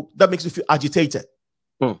feel agitated.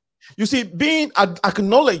 You see,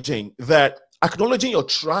 acknowledging your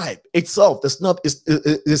tribe itself,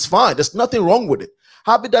 it's fine. There's nothing wrong with it.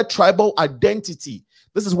 Having that tribal identity.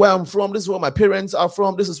 This is where I'm from. This is where my parents are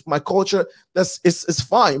from. This is my culture. It's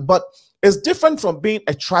fine. But it's different from being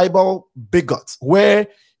a tribal bigot where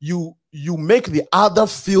you make the other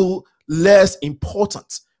feel less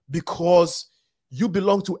important because you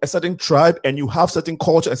belong to a certain tribe and you have certain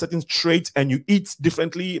culture and certain traits and you eat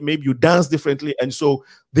differently, maybe you dance differently. And so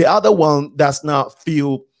the other one is not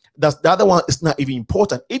even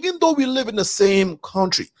important, even though we live in the same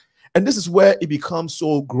country. And this is where it becomes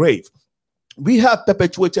so grave. we have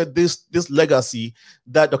perpetuated this legacy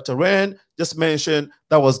that Dr. Ren just mentioned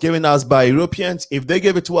that was given us by Europeans, if they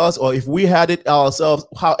gave it to us or if we had it ourselves.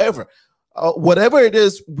 However, whatever it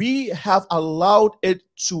is, we have allowed it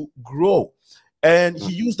to grow. And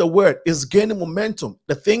he used the word, is gaining momentum.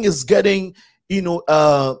 The thing is getting,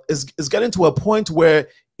 is getting to a point where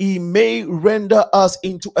he may render us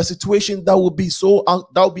into a situation that will be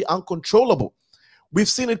uncontrollable. We've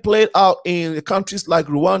seen it played out in countries like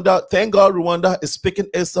Rwanda. Thank God Rwanda is picking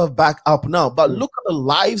itself back up now. But look at the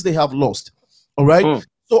lives they have lost. All right.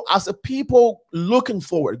 So as a people looking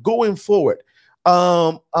forward, going forward,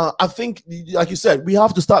 I think, like you said, we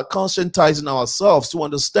have to start conscientizing ourselves to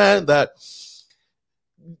understand that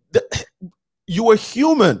you are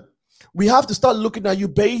human. We have to start looking at you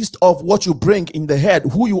based off what you bring in the head,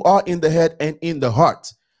 who you are in the head and in the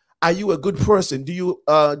heart. Are you a good person? Do you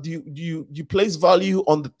place value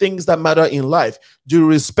on the things that matter in life? Do you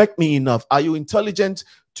respect me enough? Are you intelligent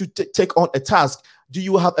to take on a task? Do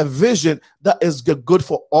you have a vision that is good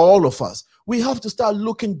for all of us? We have to start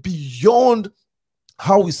looking beyond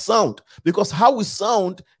how we sound, because how we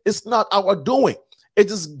sound is not our doing.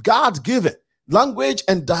 It is God-given. Language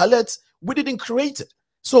and dialects, we didn't create it.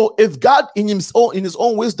 So if God in his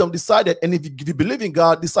own wisdom decided, and if you believe in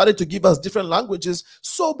God, decided to give us different languages,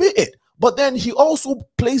 so be it. But then he also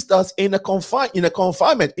placed us in a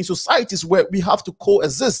confinement in societies where we have to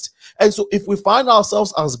coexist. And so if we find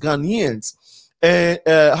ourselves as Ghanaians and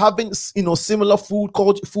having similar food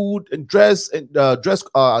and dress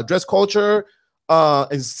culture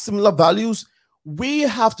and similar values, we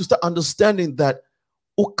have to start understanding that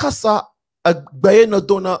Okasa but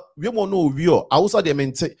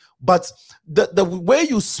the way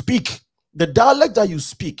you speak, the dialect that you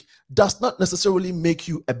speak, does not necessarily make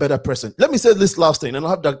you a better person. Let me say this last thing, and I'll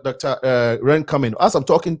have Dr. Ren come in. As I'm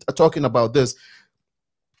talking about this,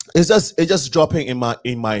 it's just dropping in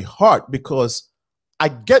my heart, because I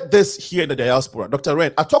get this here in the diaspora. Dr.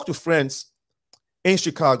 Ren, I talk to friends in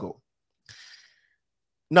Chicago.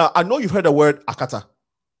 Now, I know you've heard the word Akata.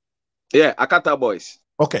 Yeah, Akata boys.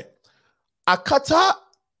 Okay. Akata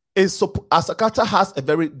Akata has a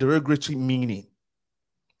very derogatory meaning.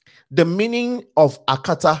 The meaning of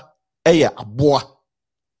Akata eya aboa.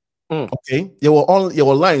 Okay, you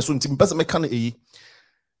were lying. So the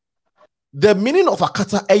meaning of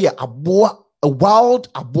Akata eya aboa, a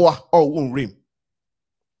wild aboa or unrim.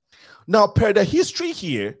 Now, per the history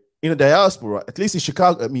here in the diaspora, at least in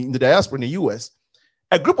Chicago, in the diaspora in the US,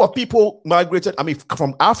 a group of people migrated,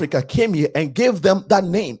 from Africa, came here and gave them that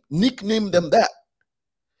name, nicknamed them that.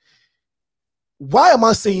 Why am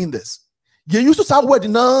I saying this? You used to sound word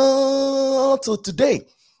now till today.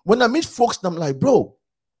 When I meet folks, I'm like, bro,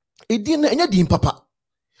 it didn't papa.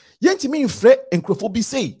 Yenti mean fret and crofobia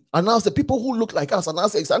say, and now the people who look like us, and I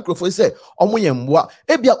say, Sancrophobia say,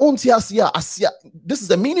 this is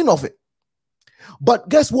the meaning of it. But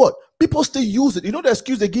guess what? People still use it. You know the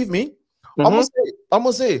excuse they give me? I'm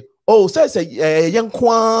gonna say, oh, say young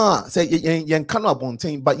kwa, say young cannot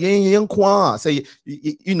bontain, but young kwa, say,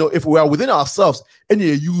 if we are within ourselves, any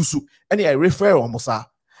use, any refer almost. And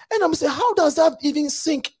I'm saying, how does that even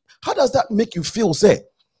sink? How does that make you feel? Say,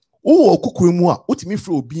 oh, kukuimua, what me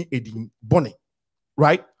feel being a bonnet,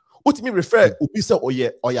 right? What me refer, ubisa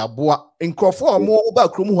or ya boa, in Crawford more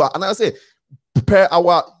about Krumua, and I say, prepare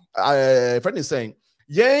our friend is saying,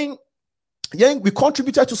 yang, we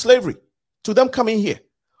contributed to slavery. To them coming here,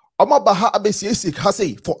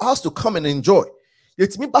 for us to come and enjoy.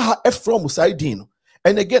 And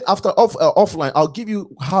again, after offline, I'll give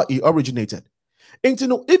you how it originated. And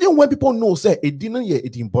even when people know, say it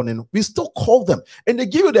didn't, we still call them, and they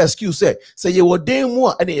give you the excuse, say you were damn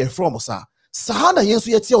more and you're from Sahana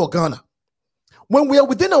Yensu Ghana. When we are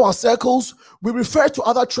within our circles, we refer to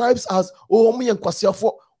other tribes as me and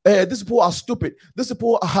Kwasiafo. These people are stupid. These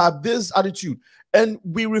people have this attitude. And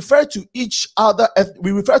we refer to other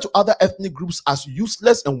ethnic groups as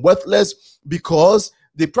useless and worthless because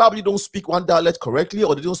they probably don't speak one dialect correctly,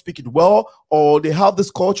 or they don't speak it well, or they have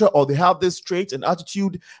this culture, or they have this trait and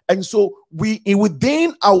attitude. And so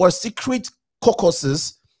within our secret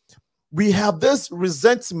caucuses, we have this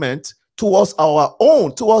resentment towards our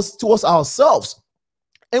own, towards ourselves.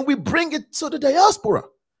 And we bring it to the diaspora.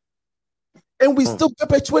 And we still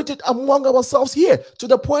perpetuate it among ourselves here, to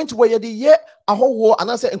the point where a whole war,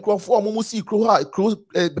 and I say, people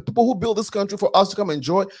who build this country for us to come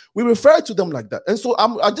enjoy, we refer to them like that. And so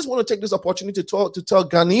I just want to take this opportunity to tell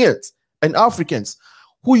Ghanaians and Africans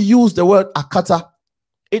who use the word Akata,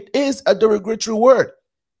 it is a derogatory word.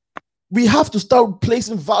 We have to start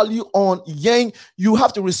placing value on yang. You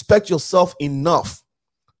have to respect yourself enough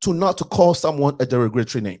to not to call someone a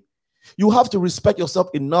derogatory name. You have to respect yourself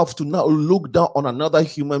enough to not look down on another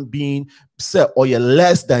human being, say, or you're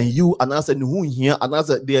less than you, and I said, who here, and I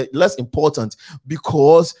said, they're less important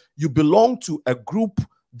because you belong to a group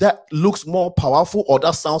that looks more powerful, or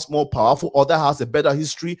that sounds more powerful, or that has a better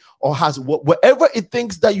history, or has whatever it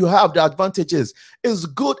thinks that you have the advantages is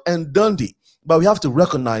good and dandy. But we have to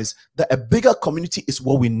recognize that a bigger community is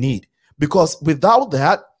what we need, because without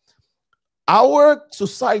that, our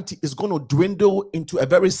society is going to dwindle into a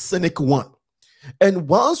very cynic one. And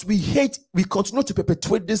once we continue to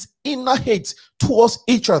perpetuate this inner hate towards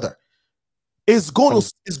each other, it's going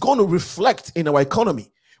to reflect in our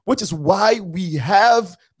economy, which is why we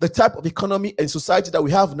have the type of economy and society that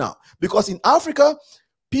we have now. Because in Africa,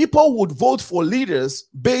 people would vote for leaders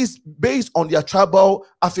based on their tribal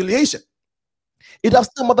affiliation. It does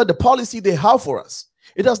not matter the policy they have for us.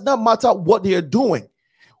 It does not matter what they are doing.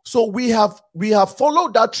 So we have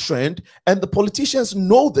followed that trend, and the politicians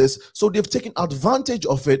know this, so they've taken advantage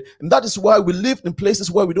of it. And that is why we live in places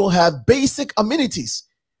where we don't have basic amenities.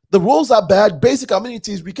 The roads are bad, basic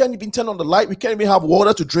amenities. We can't even turn on the light. We can't even have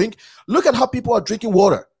water to drink. Look at how people are drinking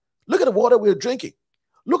water. Look at the water we're drinking.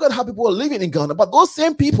 Look at how people are living in Ghana. But those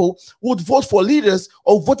same people would vote for leaders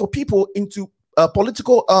or vote for people into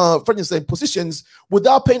political positions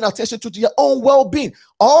without paying attention to their own well-being,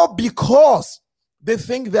 all because they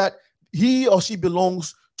think that he or she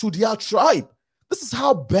belongs to their tribe. This is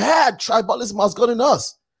how bad tribalism has gotten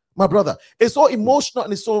us, my brother. It's so emotional,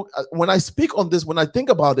 and it's so, when I speak on this, when I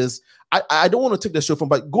think about this, I don't want to take the show from,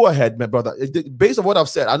 but go ahead, my brother. Based on what I've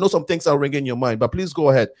said, I know some things are ringing in your mind, but please go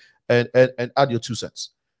ahead and add your 2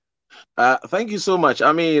 cents. Thank you so much.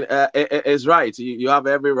 I mean, it's right. You have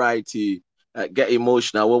every right to get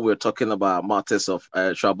emotional when we're talking about matters of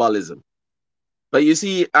tribalism. But you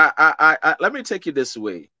see, let me take it this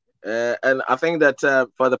way. And I think that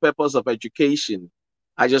for the purpose of education,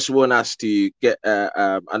 I just want us to get,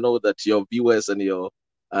 I know that your viewers and your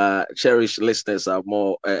cherished listeners are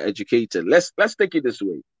more educated. Let's take it this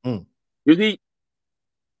way. You see,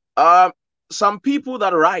 some people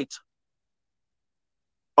that write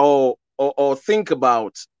or think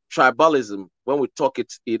about tribalism, when we talk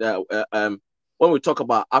when we talk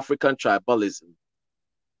about African tribalism,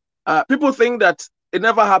 people think that it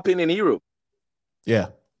never happened in Europe. Yeah.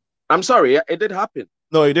 I'm sorry, it did happen.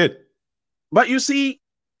 No, it did. But you see,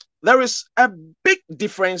 there is a big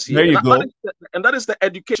difference here. There you go. And that is the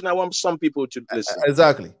education I want some people to listen.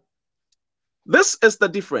 Exactly. This is the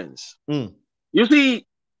difference. You see,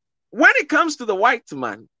 when it comes to the white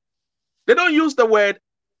man, they don't use the word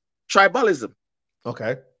tribalism.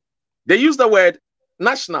 Okay. They use the word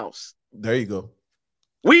nationals. There you go.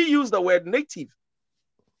 We use the word native.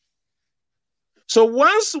 So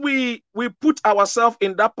once we put ourselves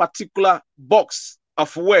in that particular box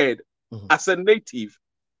of word as a native,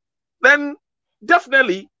 then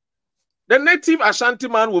definitely the native Ashanti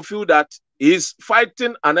man will feel that he's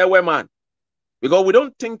fighting an Ewe man, because we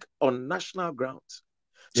don't think on national grounds.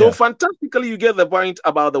 So fantastically, you get the point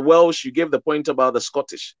about the Welsh, you gave the point about the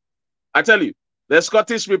Scottish. I tell you, the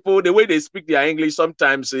Scottish people, the way they speak their English,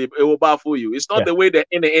 sometimes it will baffle you. It's not the way the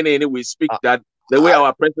NNN we speak that the way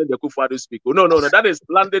our president the Akufo-Addo speak. No, that is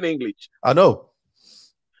London English. I know.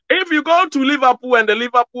 If you go to Liverpool and the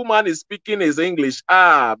Liverpool man is speaking his English,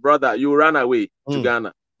 brother, you run away to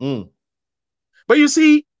Ghana. But you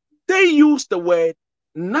see, they use the word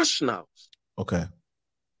nationals. Okay.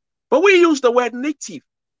 But we use the word native.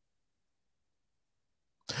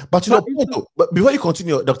 But you know, but before you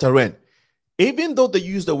continue, Dr. Ren, even though they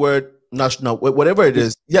use the word national, whatever it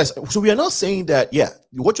is, yes. So we are not saying that,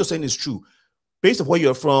 what you're saying is true. Based on where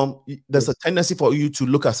you're from, there's a tendency for you to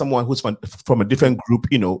look at someone who's from a different group,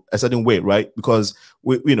 a certain way, right? Because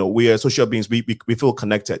we are social beings. We feel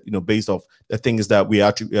connected, based off the things that we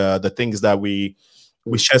actually, the things that we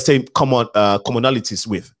share same commonalities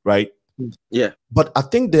with, right? Yeah. But I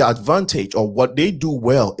think the advantage or what they do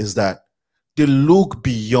well is that they look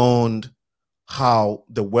beyond how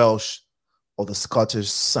the Welsh or the Scottish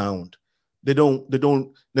sound. They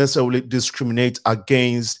don't necessarily discriminate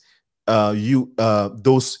against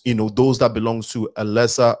those that belongs to a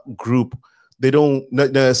lesser group. They don't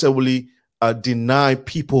necessarily deny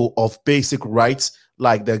people of basic rights,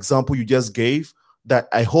 like the example you just gave,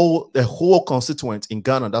 that the whole constituent in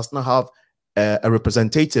Ghana does not have a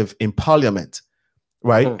representative in parliament,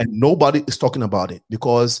 right? And nobody is talking about it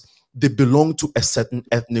because they belong to a certain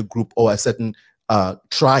ethnic group or a certain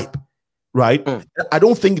tribe, right? I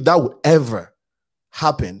don't think that would ever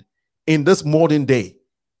happen in this modern day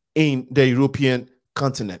in the European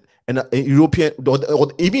continent and European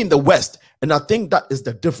or even in the West. And I think that is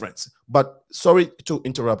the difference. But sorry to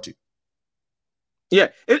interrupt you. Yeah,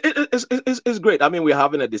 it's great. I mean, we're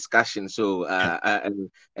having a discussion, so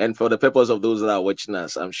and for the purpose of those that are watching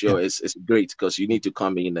us, I'm sure it's great because you need to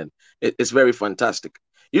come in and it's very fantastic.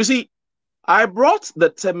 You see, I brought the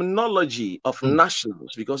terminology of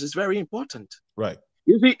nationals because it's very important. Right.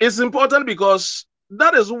 You see, it's important because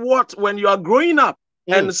that is what, when you are growing up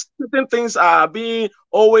and certain things are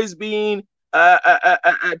always being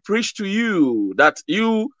preached to you, that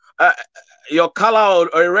your color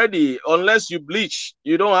already, unless you bleach,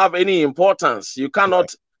 you don't have any importance. You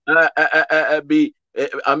cannot be,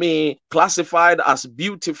 classified as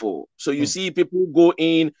beautiful. So you see people go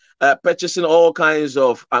in purchasing all kinds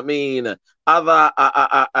of, other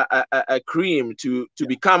cream to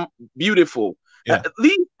become beautiful.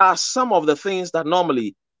 These are some of the things that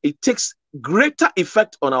normally it takes greater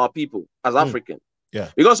effect on our people as Africans. Yeah.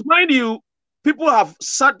 Because mind you, people have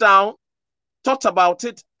sat down, thought about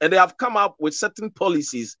it, and they have come up with certain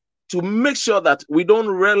policies to make sure that we don't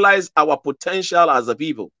realize our potential as a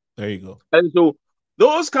people. There you go. And so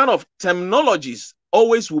those kind of terminologies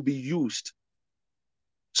always will be used.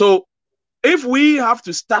 So if we have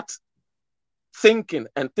to start thinking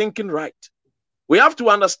and thinking right, we have to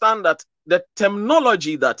understand that the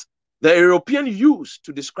terminology that the European use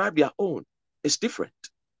to describe their own is different.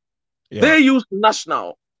 Yeah. They use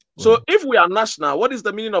national. So if we are national, what is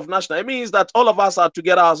the meaning of national? It means that all of us are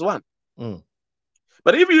together as one.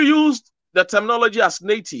 But if you use the terminology as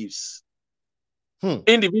natives,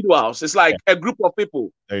 individuals, it's like a group of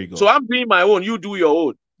people. There you go. So I'm doing my own, you do your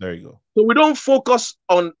own. There you go. So we don't focus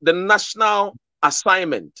on the national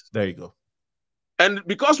assignment. There you go. And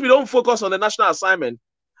because we don't focus on the national assignment,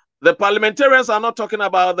 the parliamentarians are not talking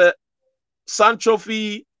about the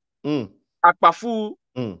Sanchofi, Akpafu,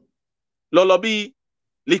 Lolobi,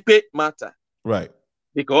 Lipe matter. Right.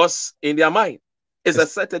 Because in their mind, it's a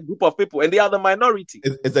certain group of people and they are the minority.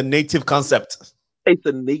 It's a native concept. It's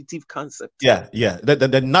a native concept. Yeah, yeah.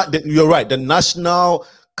 You're right. The national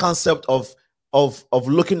concept of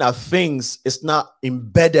looking at things is not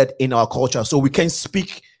embedded in our culture. So we can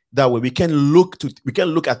speak that way. We can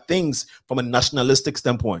look at things from a nationalistic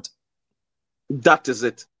standpoint. That is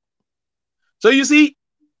it. So you see,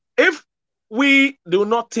 if we do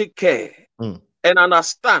not take care and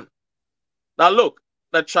understand, now look,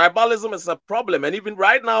 the tribalism is a problem. And even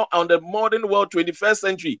right now on the modern world, 21st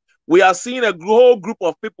century, we are seeing a whole group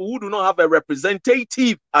of people who do not have a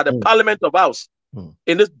representative at the Parliament of House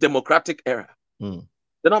in this democratic era. Then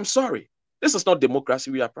I'm sorry, this is not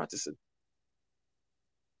democracy we are practicing.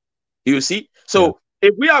 You see? So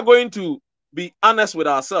if we are going to be honest with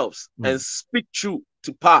ourselves and speak true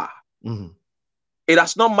to power, it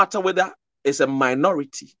does not matter whether it's a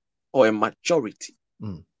minority or a majority.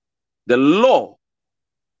 The law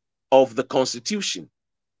of the Constitution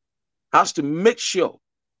has to make sure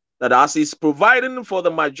that as it's providing for the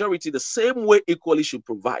majority, the same way equally should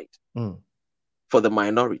provide for the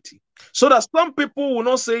minority. So that some people will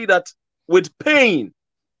not say that with pain,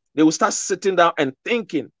 they will start sitting down and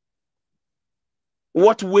thinking,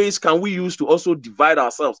 what ways can we use to also divide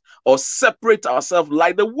ourselves or separate ourselves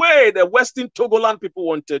like the way the Western Togoland people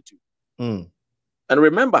wanted to? And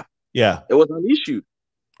remember, it was an issue.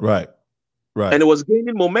 Right. And it was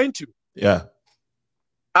gaining momentum. Yeah.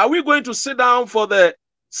 Are we going to sit down for the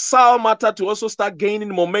Sal matter to also start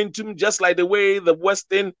gaining momentum just like the way the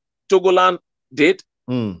Western Togoland did?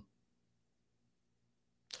 And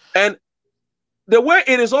the way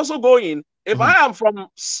it is also going, if I am from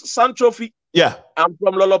Sanchofi, I'm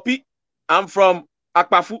from Lolopi, I'm from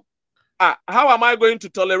Akpafu, how am I going to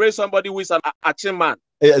tolerate somebody who is an Achin man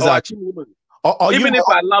or Achin woman? Even if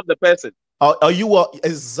I love the person.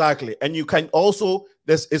 Exactly. And you can also,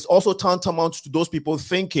 it's also tantamount to those people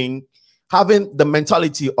having the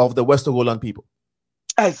mentality of the West Togoland people.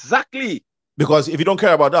 Exactly. Because if you don't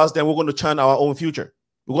care about us, then we're going to churn our own future.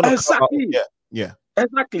 We're going to exactly.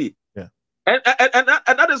 Exactly. Yeah. And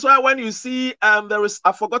that is why when you see there is,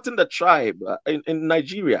 I've forgotten the tribe in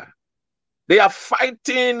Nigeria, they are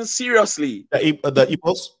fighting seriously. The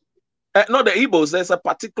Igbos? Not the Igbos. There's a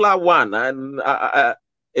particular one, and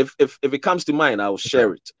if it comes to mind, I'll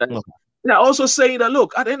share it. They're also saying that,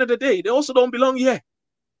 look, at the end of the day, they also don't belong here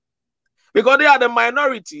because they are the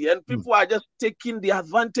minority, and people are just taking the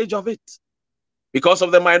advantage of it because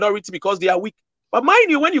of the minority, because they are weak. But mind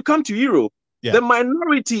you, when you come to Europe, the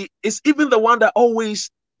minority is even the one that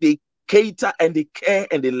always they cater and they care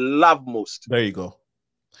and they love most. There you go.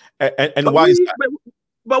 And why is that?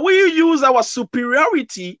 But we use our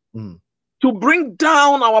superiority to bring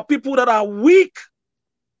down our people that are weak.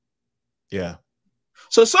 Yeah.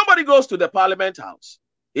 So somebody goes to the Parliament House.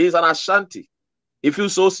 He's an Ashanti. He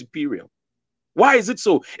feels so superior. Why is it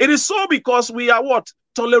so? It is so because we are what?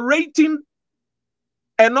 Tolerating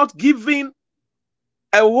and not giving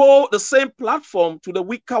the same platform to the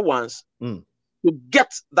weaker ones to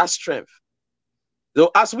get that strength. So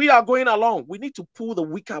as we are going along, we need to pull the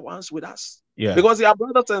weaker ones with us. Yeah. Because they are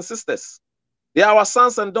brothers and sisters. They are our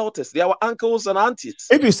sons and daughters. They are our uncles and aunties.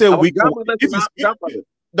 If you say weaker,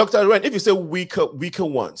 Dr. Ren, if you say weaker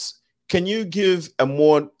ones, can you give a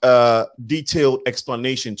more detailed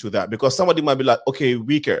explanation to that? Because somebody might be like, okay,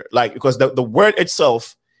 weaker, like, because the word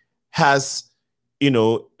itself has, you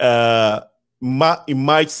know, it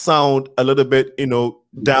might sound a little bit, you know,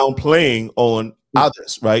 downplaying on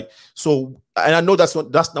others, right? So, and I know that's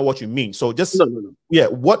not what you mean. So just no. Yeah,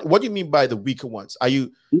 what do you mean by the weaker ones? Are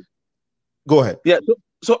you go ahead? Yeah,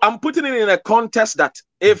 so I'm putting it in a context that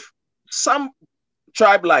if some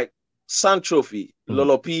tribe like Santrofi,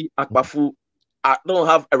 Lolopi, Akbafu don't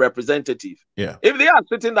have a representative, yeah, if they are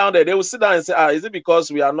sitting down there, they will sit down and say, is it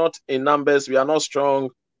because we are not in numbers, we are not strong?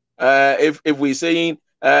 If we're saying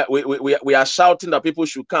we are shouting that people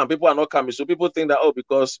should come, people are not coming, so people think that, oh,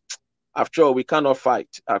 because after all, we cannot fight.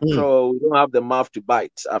 After all, we don't have the mouth to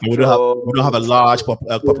bite. We don't have a large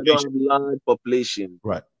population. We don't have a large population.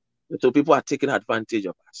 Right. So people are taking advantage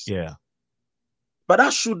of us. Yeah. But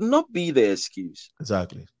that should not be the excuse.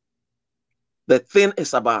 Exactly. The thing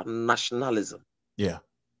is about nationalism. Yeah.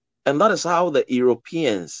 And that is how the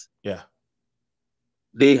Europeans,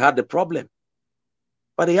 they had the problem.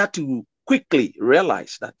 But they had to quickly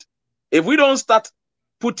realize that if we don't start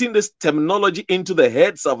putting this terminology into the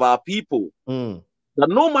heads of our people, that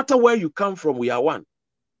no matter where you come from, we are one.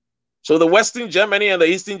 So the Western Germany and the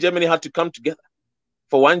Eastern Germany had to come together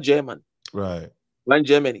for one German. Right. One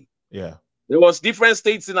Germany. Yeah. There was different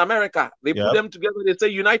states in America. They put them together. They say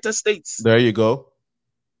United States. There you go.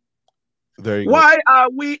 There you go. Why are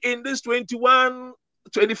we in this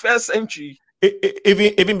 21st century?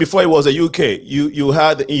 Even before it was a UK, you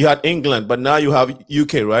had England, but now you have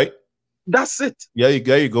UK, right? That's it. Yeah,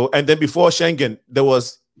 there you go. And then before Schengen, there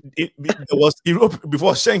was Europe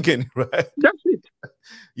before Schengen, right? That's it.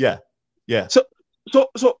 Yeah. So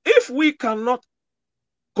if we cannot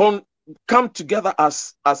come together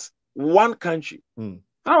as one country,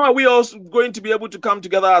 how are we also going to be able to come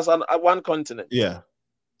together as one continent? Yeah,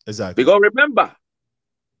 exactly. Because remember,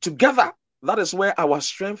 together, that is where our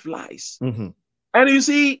strength lies. And you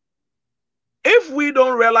see, if we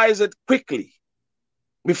don't realize it quickly,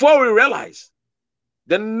 before we realize,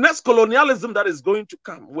 the next colonialism that is going to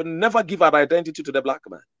come will never give our identity to the black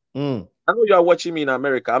man. I know you are watching me in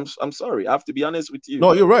America. I'm sorry. I have to be honest with you.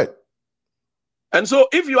 No, you're right. And so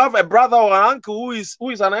if you have a brother or an uncle who is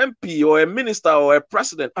an MP or a minister or a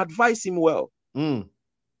president, advise him well.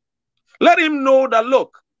 Let him know that,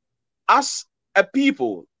 look, as a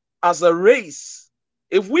people, as a race,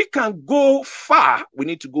 if we can go far, we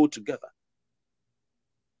need to go together.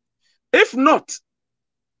 If not,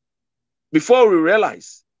 before we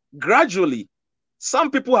realize, gradually,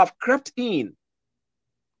 some people have crept in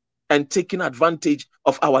and taken advantage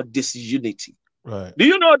of our disunity. Right. Do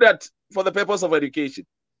you know that for the purpose of education,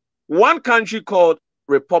 one country called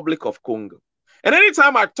Republic of Congo, and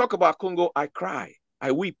anytime I talk about Congo, I cry,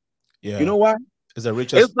 I weep. Yeah. You know why? It's the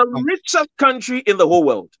richest country in the whole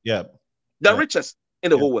world. Yeah. The richest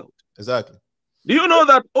in the whole world. Exactly. Do you know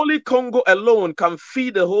that only Congo alone can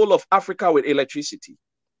feed the whole of Africa with electricity?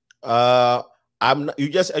 You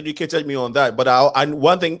just educated me on that, but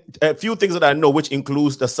a few things that I know, which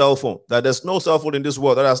includes the cell phone. That there's no cell phone in this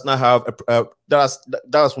world that does not have that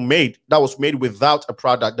was made without a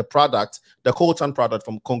product. The coltan product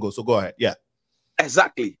from Congo. So go ahead. Yeah,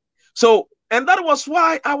 exactly. So, and that was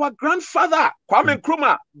why our grandfather Kwame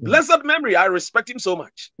Nkrumah, blessed memory, I respect him so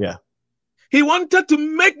much. Yeah, he wanted to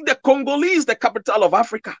make the Congolese the capital of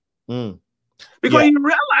Africa. Because he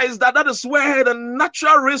realized that is where the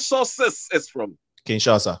natural resources is from.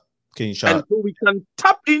 Kinshasa. And so we can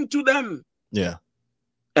tap into them. Yeah.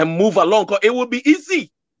 And move along. Because it will be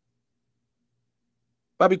easy.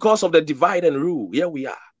 But because of the divide and rule, here we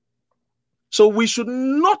are. So we should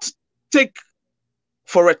not take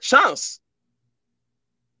for a chance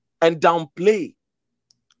and downplay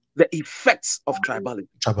the effects of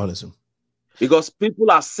tribalism. Because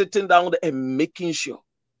people are sitting down there and making sure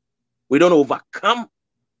we don't overcome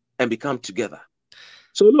and become together.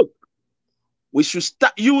 So look, we should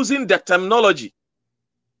start using the terminology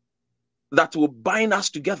that will bind us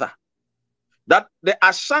together. That the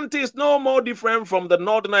Ashanti is no more different from the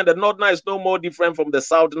Northerner, and the Northerner is no more different from the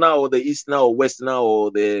Southerner or the Easterner or Westerner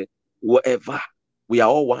or the whatever. We are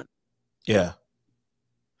all one. Yeah.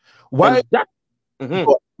 Why?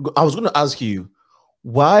 I was going to ask you,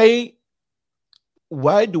 why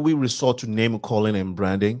why do we resort to name calling and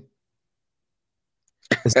branding?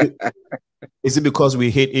 Is it, is it because we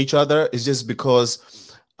hate each other? Is just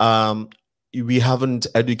because we haven't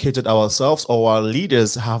educated ourselves, or our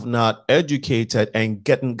leaders have not educated and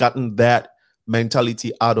gotten that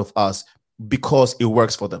mentality out of us because it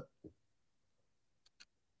works for them?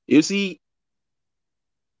 You see,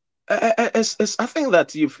 I think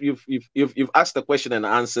that you've asked the question and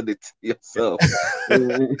answered it yourself.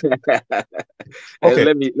 Okay.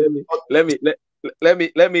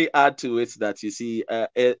 Let me add to it that, you see,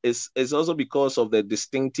 it's also because of the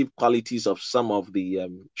distinctive qualities of some of the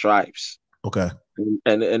tribes. Okay.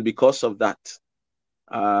 And because of that,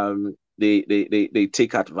 they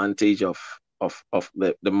take advantage of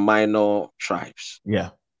the minor tribes.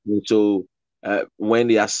 Yeah. And so when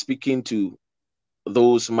they are speaking to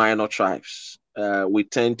those minor tribes, we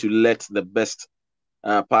tend to let the best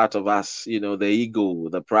part of us, the ego,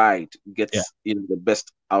 the pride, gets the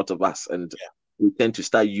best out of us, and we tend to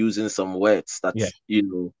start using some words that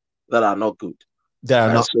that are not good. They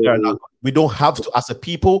are not. We don't have to, as a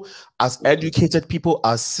people, as educated people,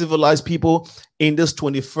 as civilized people in this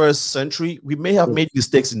 21st century, we may have made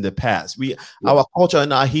mistakes in the past. Our culture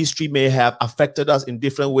and our history may have affected us in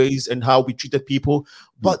different ways and how we treated people.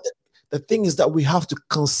 But the thing is that we have to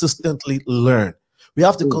consistently learn. We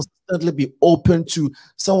have to consistently be open to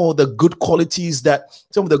some of the good qualities,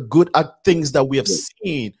 some of the good things that we have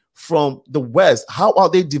seen from the West. How are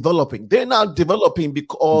they developing? They're not developing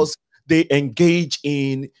because they engage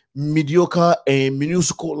in mediocre and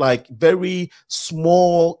minuscule, like very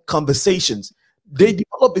small conversations. They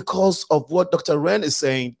develop because of what Dr. Ren is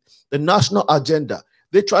saying, the national agenda.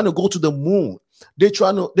 They're trying to go to the moon. They're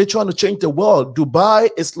trying to change the world. Dubai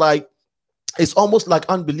is like, it's almost like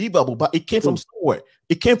unbelievable, but it came from somewhere.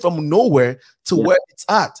 It came from nowhere to where it's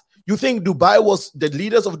at. You think Dubai was, the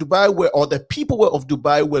leaders of Dubai were, or the people of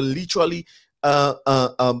Dubai were literally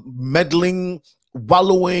meddling,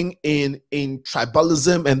 wallowing in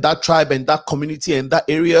tribalism, and that tribe and that community and that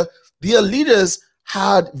area? Their leaders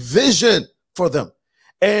had vision for them.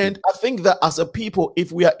 And I think that as a people,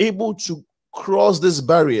 if we are able to cross these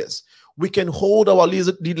barriers, we can hold our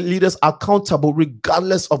leaders accountable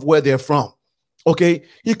regardless of where they're from. Okay,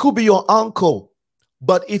 he could be your uncle,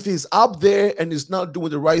 but if he's up there and is not doing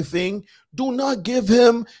the right thing, do not give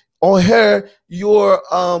him or her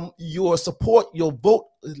your support, your vote.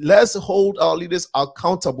 Let's hold our leaders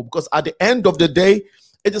accountable, because at the end of the day,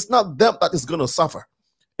 it is not them that is going to suffer.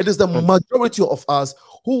 It is the majority of us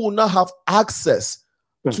who will not have access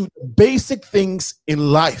to basic things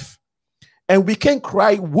in life. And we can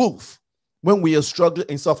cry wolf when we are struggling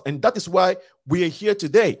and stuff. And that is why we are here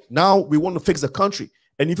today. Now we want to fix the country.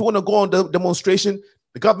 And if you want to go on the demonstration,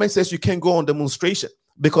 the government says you can't go on demonstration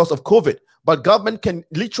because of COVID. But government can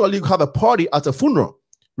literally have a party at a funeral,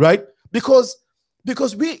 right? Because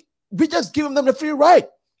we just give them the free right.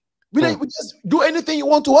 We just do anything you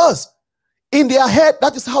want to us. In their head,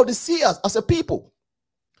 that is how they see us as a people.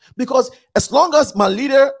 Because as long as my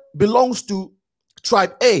leader belongs to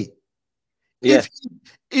tribe A,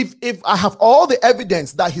 if I have all the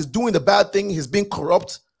evidence that he's doing the bad thing, he's being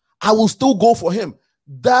corrupt, I will still go for him.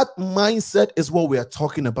 That mindset is what we are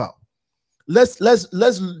talking about. Let's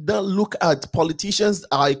not look at politicians,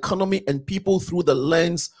 our economy, and people through the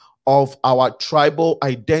lens of our tribal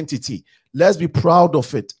identity. Let's be proud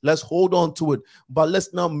of it. Let's hold on to it, but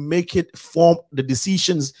let's not make it form the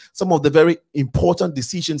decisions, some of the very important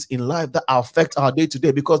decisions in life that affect our day to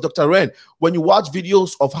day. Because Dr. Ren, when you watch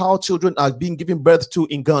videos of how children are being given birth to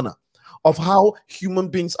in Ghana, of how human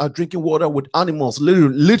beings are drinking water with animals,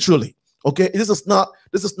 literally, okay, this is not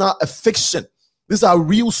a fiction. These are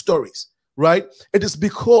real stories, right? It is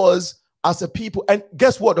because as a people, and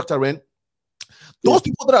guess what, Dr. Ren? Those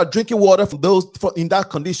people that are drinking water from in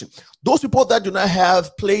that condition, those people that do not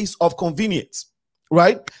have place of convenience,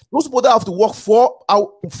 right? Those people that have to walk 4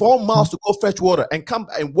 miles to go fetch water and come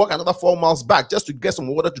and walk another 4 miles back just to get some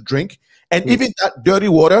water to drink, and even that dirty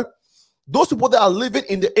water. Those people that are living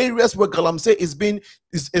in the areas where Galamsey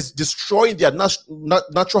is destroying their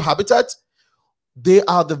natural habitat, they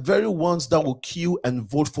are the very ones that will queue and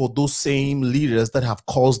vote for those same leaders that have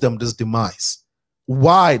caused them this demise.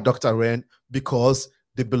 Why, Dr. Ren? Because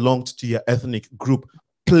they belonged to your ethnic group,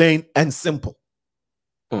 plain and simple.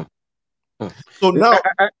 So now,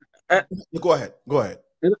 go ahead.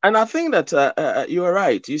 And I think that you are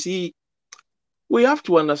right. You see, we have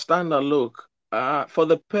to understand that, look, for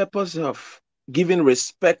the purpose of giving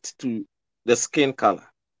respect to the skin color,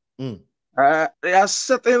 there are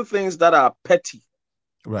certain things that are petty,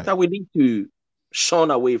 right, that we need to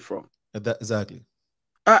shun away from. Exactly.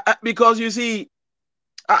 Because you see,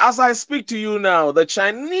 As I speak to you now, the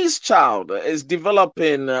Chinese child is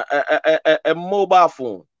developing a mobile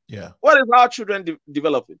phone. Yeah. What is our children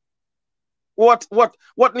developing? What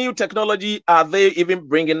new technology are they even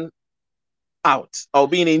bringing out or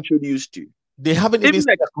being introduced to? They haven't even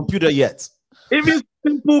seen a computer yet. Even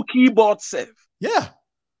simple keyboard self. Yeah.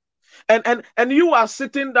 And you are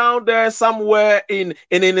sitting down there somewhere in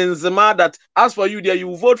Nzima that, as for you there,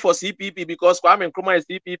 you vote for CPP because Kwame Nkrumah is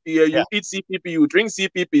CPP. You eat CPP, you drink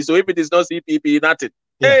CPP. So if it is not CPP, nothing.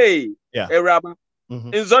 Yeah. Hey, yeah. Hey, Rabba.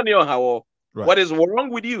 Right. What is wrong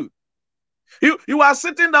with you? You are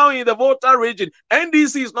sitting down in the voter region.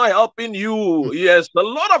 NDC is not helping you. Yes, a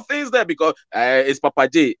lot of things there because it's Papa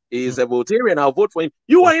J. He's a Votarian. I'll vote for him.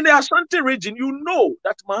 You are in the Ashanti region. You know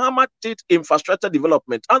that Muhammad did infrastructure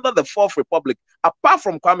development under the Fourth Republic. Apart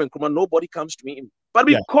from Kwame Nkrumah, nobody comes to him. But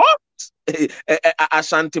because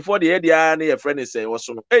Ashanti for the area, a friend is saying,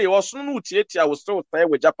 hey, was no I was still there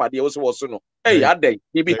with Japadi. Also, no. Hey,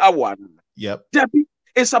 he be one. Yep.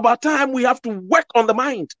 It's about time we have to work on the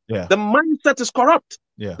mind. Yeah. The mindset is corrupt.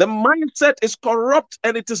 Yeah. The mindset is corrupt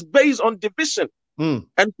and it is based on division. And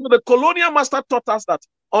so the colonial master taught us that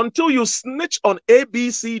until you snitch on A,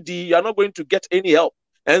 B, C, D, you're not going to get any help.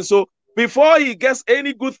 And so before he gets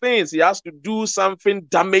any good things, he has to do something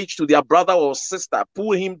damage to their brother or sister,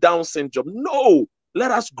 pull him down syndrome. No,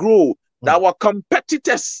 let us grow. Our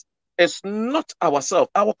competitors is not ourselves,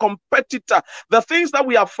 our competitor. The things that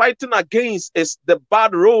we are fighting against is the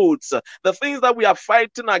bad roads. The things that we are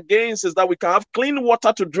fighting against is that we can have clean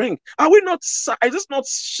water to drink. Are we not? Is it not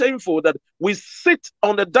shameful that we sit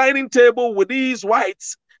on the dining table with these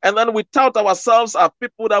whites and then we tout ourselves as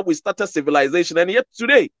people that we started civilization, and yet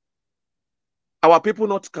today our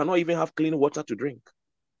people cannot even have clean water to drink?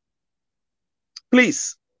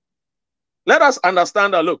 Please, let us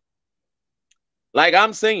understand that. Look, like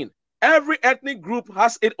I'm saying, every ethnic group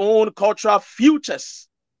has its own cultural futures.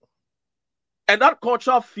 And that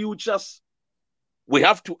cultural futures, we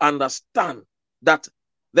have to understand that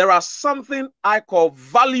there are something I call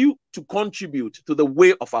value to contribute to the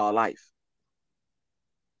way of our life.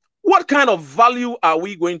 What kind of value are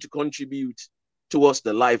we going to contribute towards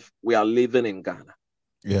the life we are living in Ghana?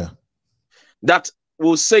 Yeah. That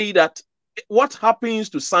will say that what happens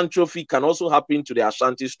to Sanchofi can also happen to the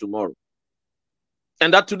Ashantis tomorrow.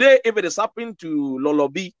 And that today, if it is happening to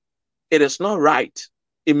Lolobi, it is not right.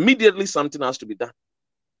 Immediately, something has to be done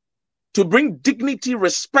to bring dignity,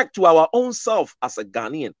 respect to our own self as a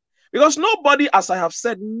Ghanaian. Because nobody, as I have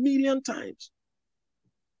said a million times,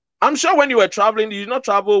 I'm sure when you were traveling, you did not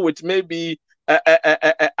travel with maybe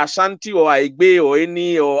Ashanti or Igbe or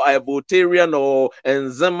any or a Votarian or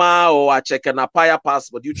Nzema or a Chekenapaya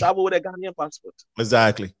passport. You travel with a Ghanaian passport.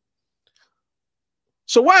 Exactly.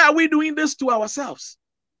 So why are we doing this to ourselves?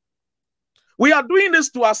 We are doing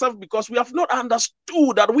this to ourselves because we have not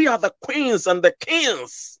understood that we are the queens and the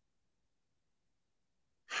kings.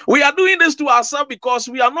 We are doing this to ourselves because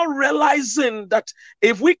we are not realizing that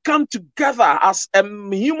if we come together as a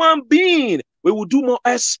human being, we will do more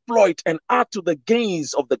exploit and add to the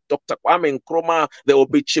gains of the Dr. Kwame Nkrumah, the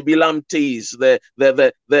Obichibilamtes,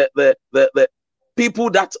 the people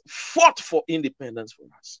that fought for independence for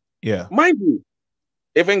us. Yeah. Mind you,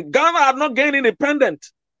 if in Ghana had not gained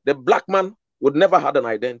independence, the black man would never had an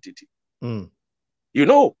identity. You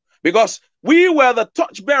know, because we were the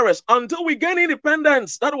torchbearers until we gained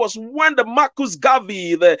independence. That was when the Marcus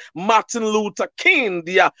Garvey, the Martin Luther King,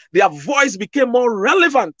 their voice became more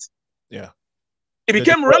relevant. Yeah. It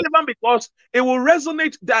became relevant because it will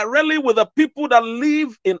resonate directly with the people that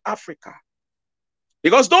live in Africa.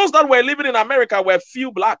 Because those that were living in America were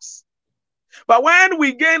few blacks. But when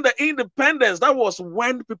we gained the independence, that was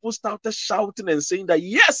when people started shouting and saying that,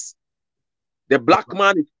 yes, the black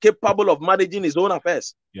man is capable of managing his own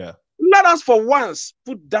affairs. Yeah. Let us for once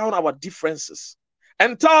put down our differences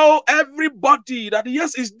and tell everybody that,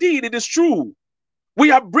 yes, indeed, it is true.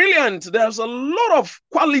 We are brilliant. There's a lot of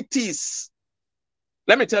qualities.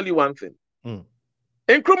 Let me tell you one thing. In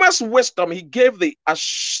Nkrumah's wisdom, he gave the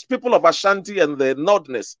people of Ashanti and the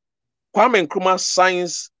Northerners Kwame Nkrumah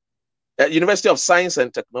Science, University of Science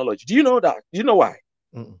and Technology. Do you know that? Do you know why?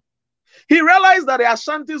 He realized that the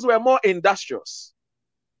Ashantis were more industrious.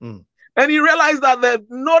 And he realized that the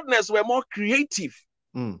Northerners were more creative.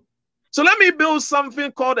 So let me build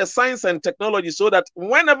something called a science and technology so that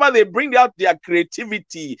whenever they bring out their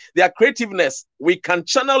creativity, their creativeness, we can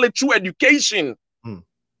channel it through education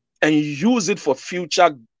and use it for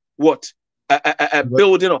future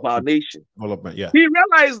building of our nation. Development, yeah. He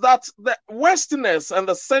realized that the Westerners and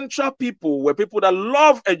the Central people were people that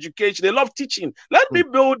love education, they love teaching. Let me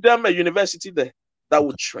build them a university there that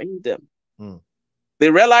will train them. They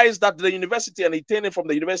realized that the university, and he turned it from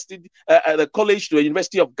the university, the college to the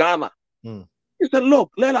University of Ghana. Mm. He said,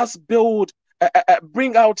 look, let us build,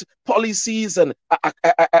 bring out policies and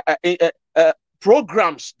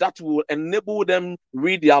programs that will enable them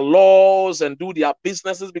read their laws and do their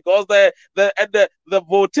businesses, because the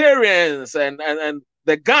Votarians and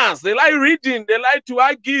the Gans, they like reading, they like to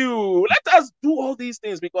argue. Let us do all these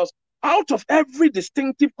things, because out of every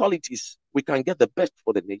distinctive qualities, we can get the best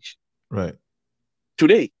for the nation. Right.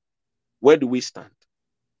 Today, where do we stand?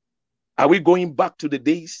 Are we going back to the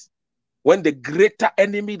days when the greater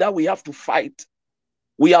enemy that we have to fight,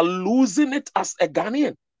 we are losing it as a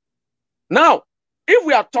Ghanaian? Now, if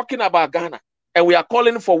we are talking about Ghana and we are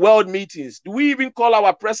calling for world meetings, do we even call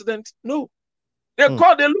our president? No. They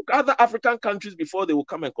look at other African countries before they will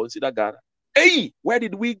come and consider Ghana. Hey, where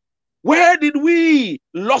did we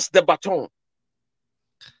lost the baton?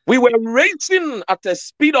 We were racing at the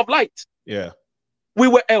speed of light. Yeah. We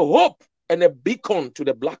were a hope and a beacon to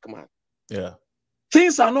the black man. Yeah.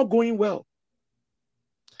 Things are not going well.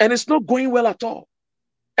 And it's not going well at all.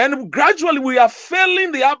 And gradually we are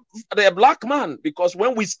failing the black man, because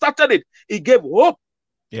when we started it, it gave hope.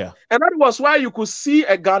 Yeah. And that was why you could see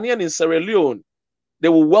a Ghanaian in Sierra Leone, they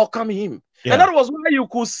will welcome him. Yeah. And that was why you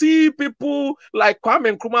could see people like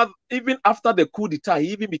Kwame Nkrumah, even after the coup d'etat,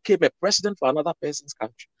 he even became a president for another person's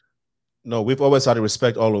country. No, we've always had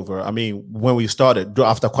respect all over. I mean, when we started,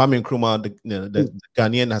 after Kwame Nkrumah, the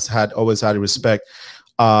Ghanaian has always had respect.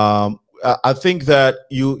 I think that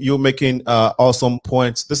you're making awesome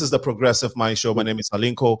points. This is the Progressive Mind Show. My name is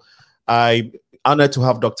Alinko. I'm honored to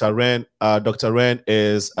have Dr. Ren. Dr. Ren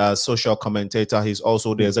is a social commentator. He's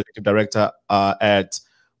also the executive director at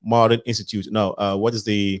Modern Institute. No, what is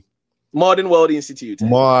the Modern World Institute?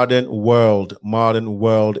 Modern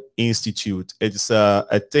World Institute. It's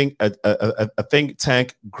a think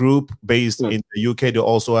tank group based in the UK. They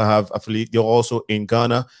also have affiliate. They're also in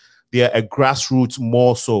Ghana. They are a grassroots,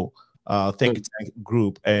 more so think tank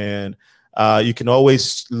group, and you can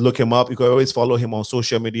always look him up. You can always follow him on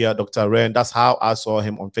social media, Dr. Ren. That's how I saw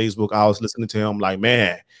him on Facebook. I was listening to him, like,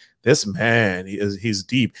 man, this man, he's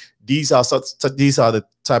deep. These are the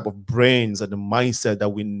type of brains and the mindset that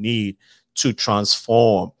we need to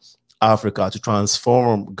transform Africa, to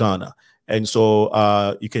transform Ghana. And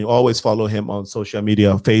so you can always follow him on social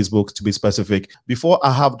media, Facebook to be specific. Before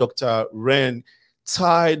I have Dr. Ren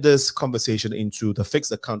tie this conversation into the Fix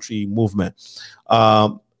the Country movement,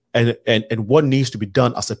 and what needs to be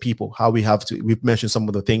done as a people, how we've mentioned some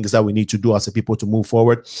of the things that we need to do as a people to move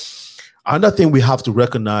forward. Another thing we have to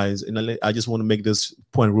recognize, and I just want to make this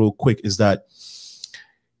point real quick, is that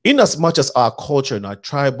in as much as our culture and our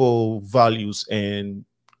tribal values and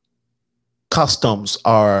customs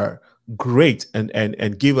are great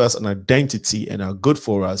and give us an identity and are good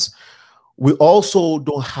for us, we also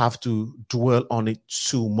don't have to dwell on it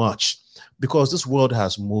too much, because this world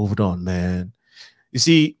has moved on, man. You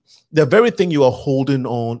see, the very thing you are holding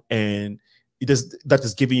on and that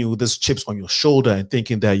is giving you this chips on your shoulder and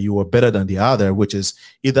thinking that you are better than the other, which is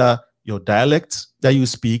either your dialect that you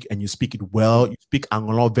speak and you speak it well, you speak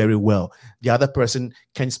Anglo very well. The other person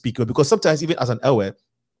can speak well, because sometimes even as an Ewe,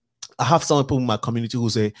 I have some people in my community who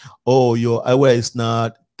say, oh, your Ewe is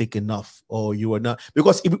not thick enough, or you are not,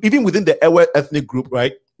 because even within the Ewe ethnic group,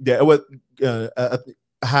 right? The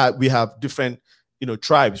Ewe we have different,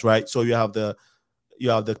 tribes, right? So you have the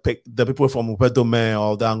people from Wedome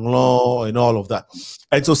or the Anglo and all of that.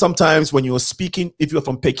 And so sometimes when you're speaking, if you're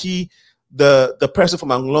from Peki, the person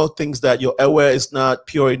from Anglo thinks that your Ewe is not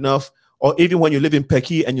pure enough. Or even when you live in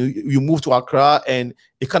Peki and you move to Accra, and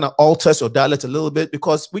it kind of alters your dialect a little bit,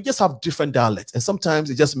 because we just have different dialects, and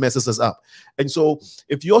sometimes it just messes us up. And so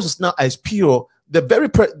if yours is not as pure,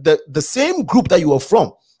 the same group that you are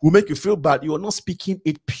from will make you feel bad. You are not speaking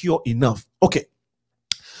it pure enough. Okay.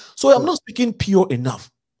 So I'm not speaking pure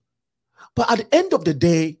enough. But at the end of the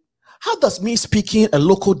day, how does me speaking a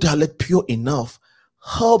local dialect pure enough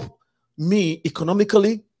help me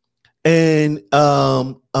economically and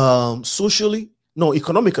socially? No,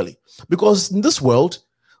 economically. Because in this world,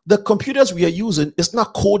 the computers we are using is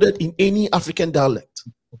not coded in any African dialect.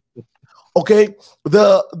 Okay?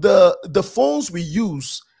 The phones we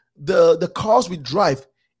use, the cars we drive,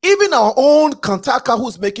 even our own Kantaka,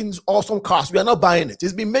 who's making awesome cars, we are not buying it.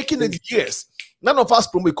 He's been making it years. None of us,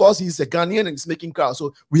 because he's a Ghanaian and he's making cars.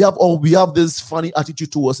 So we have this funny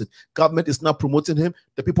attitude towards it. Government is not promoting him.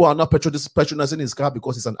 The people are not patronizing his car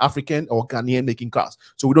because he's an African or Ghanaian making cars.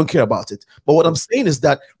 So we don't care about it. But what I'm saying is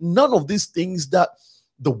that none of these things that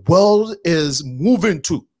the world is moving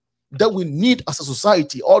to, that we need as a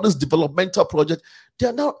society. All this developmental project,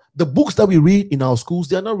 they're not the books that we read in our schools,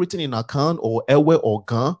 they're not written in Akan or Ewe or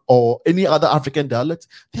Gan or any other African dialect.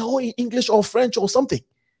 They're all in English or French or something.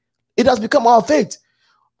 It has become our fate.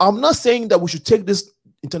 I'm not saying that we should take these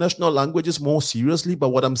international languages more seriously, but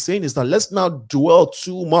what I'm saying is that let's not dwell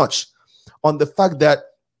too much on the fact that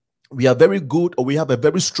we are very good or we have a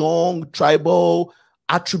very strong tribal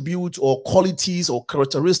attributes or qualities or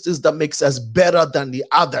characteristics that makes us better than the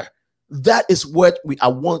other. That is what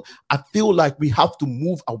I feel like we have to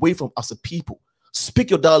move away from as a people. Speak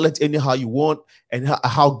your dialect anyhow you want, and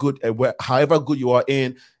however good you are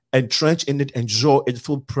in, entrench in it, enjoy it,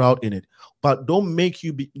 feel proud in it. But don't let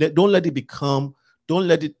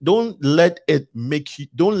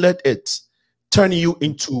it turn you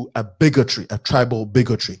into a bigotry, a tribal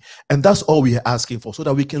bigotry. And that's all we are asking for, so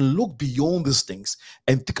that we can look beyond these things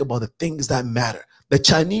and think about the things that matter. The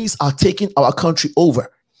Chinese are taking our country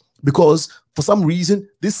over because for some reason,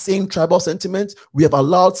 this same tribal sentiment, we have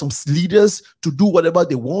allowed some leaders to do whatever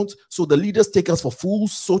they want. So the leaders take us for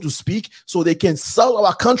fools, so to speak, so they can sell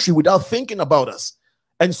our country without thinking about us.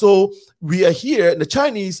 And so we are here, and the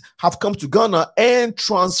Chinese have come to Ghana and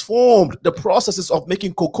transformed the processes of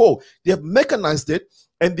making cocoa. They have mechanized it,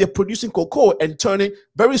 and they're producing cocoa and turning.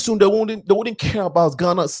 Very soon, they wouldn't care about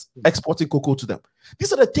Ghana's exporting cocoa to them.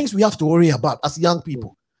 These are the things we have to worry about as young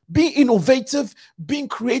people. Being innovative, being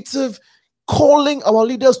creative, calling our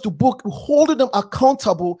leaders to book, holding them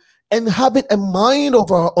accountable, and having a mind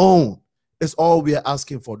of our own is all we are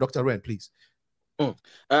asking for. Dr. Ren, please.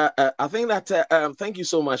 I think that thank you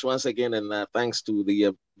so much once again, and thanks to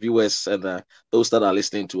the viewers and those that are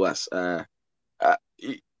listening to us.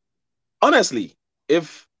 Honestly,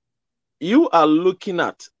 if you are looking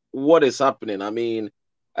at what is happening, I mean,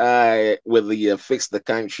 with the fix the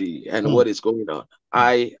country and what is going on,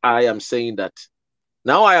 I am saying that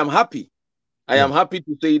now I am happy. I am happy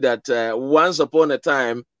to say that once upon a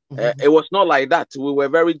time, it was not like that. We were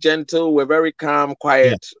very gentle, we were very calm,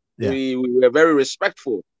 quiet. We were very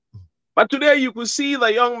respectful. But today you could see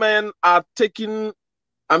the young men are taking,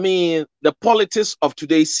 I mean, the politics of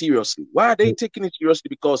today seriously. Why are they taking it seriously?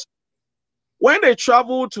 Because when they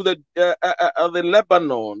travel to the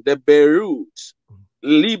Lebanon, the Beirut,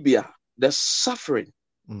 Libya, the suffering,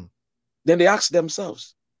 then they ask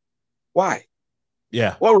themselves, why?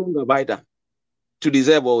 Yeah. What wrong have I done to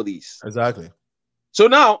deserve all these? Exactly. So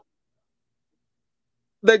now,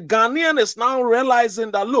 the Ghanaian is now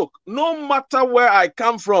realizing that, look, no matter where I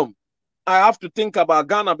come from, I have to think about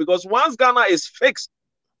Ghana, because once Ghana is fixed,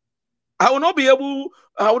 I will not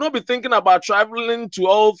be thinking about traveling to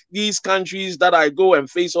all these countries that I go and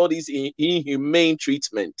face all these inhumane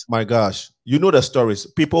treatment. My gosh, you know the stories.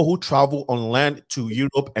 People who travel on land to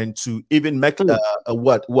Europe and to even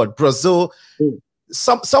Brazil.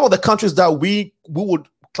 Some of the countries that we would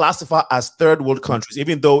classify as third world countries,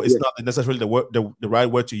 even though it's not necessarily the right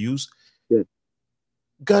word to use.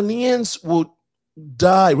 Ghanaians would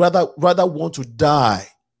die, rather want to die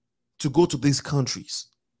to go to these countries,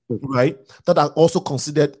 right? That are also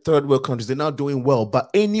considered third world countries. They're not doing well, but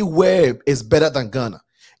anywhere is better than Ghana.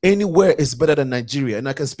 Anywhere is better than Nigeria. And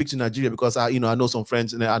I can speak to Nigeria because I know some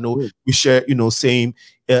friends and I know we share, same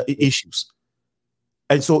issues.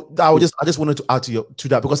 And so I just wanted to add to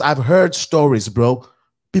that, because I've heard stories, bro.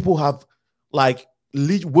 People have like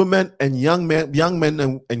women and young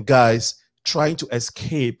men and guys trying to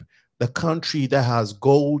escape the country that has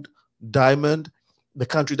gold, diamond, the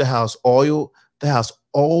country that has oil, that has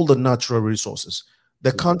all the natural resources,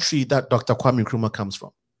 the country that Dr. Kwame Nkrumah comes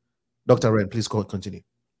from. Dr. Ren, please continue.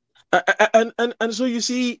 And so you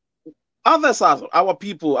see, others are our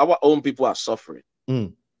people, our own people are suffering.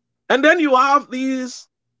 And then you have these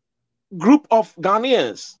group of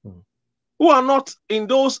Ghanaians who are not in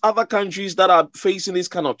those other countries that are facing this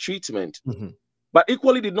kind of treatment, but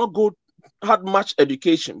equally did not had much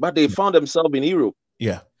education, but they found themselves in Europe.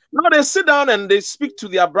 Yeah. Now they sit down and they speak to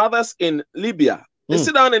their brothers in Libya. They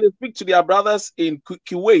sit down and they speak to their brothers in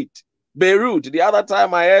Kuwait, Beirut. The other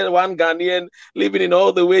time I heard one Ghanaian living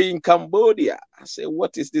all the way in Cambodia. I said,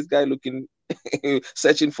 what is this guy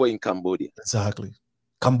searching for in Cambodia? Exactly.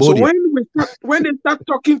 Cambodia. So when they start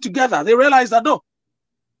talking together, they realize that no,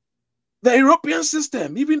 the European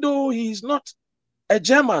system, even though he's not a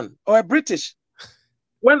German or a British,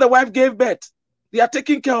 when the wife gave birth, they are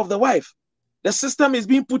taking care of the wife. The system is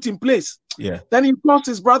being put in place. Yeah. Then he calls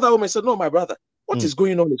his brother home and said, no, my brother, what is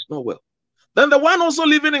going on is not well. Then the one also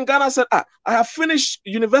living in Ghana said, I have finished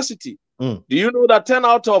university. Do you know that 10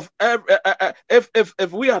 out of,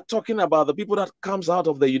 if we are talking about the people that comes out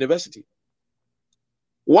of the university,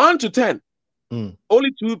 1 to 10,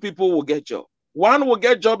 only 2 people will get job. one will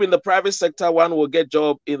get job in the private sector, one will get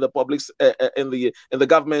job in the public, in the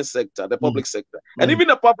government sector, the public sector. And even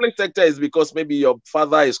the public sector is because maybe your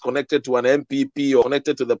father is connected to an MPP or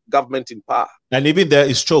connected to the government in power. And even there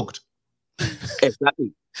is choked.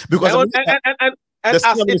 Exactly. Because and as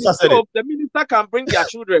it is choked, the minister can bring their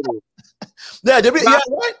children. Yeah,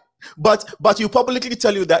 right. But you publicly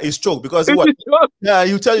tell you that it's choked because what? Yeah,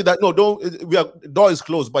 you tell you that no, door is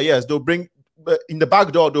closed. But yes, they'll bring in the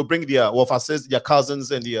back door. They'll bring their their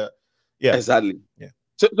cousins and their exactly. Yeah.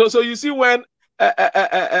 So you see when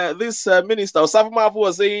this minister Osafo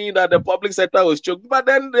was saying that the public sector was choked, but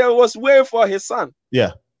then there was way for his son.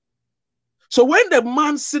 Yeah. So when the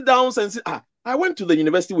man sit down and say, I went to the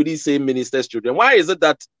university with these same minister's children. Why is it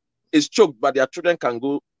that it's choked, but their children can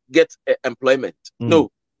go get employment?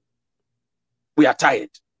 No. We are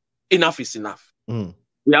tired. Enough is enough.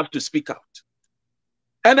 We have to speak out.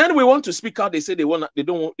 And then we want to speak out. They say they will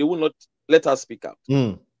not let us speak out.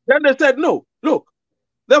 Then they said, no, look,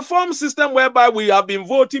 the form system whereby we have been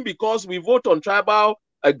voting because we vote on tribal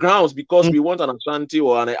grounds because we want an Ashanti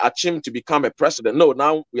or an Achim to become a president. No,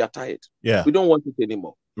 now we are tired. Yeah. We don't want it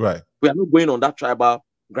anymore. Right. We are not going on that tribal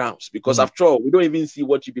grounds because after all, we don't even see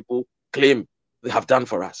what you people claim they have done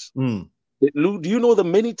for us. Do you know the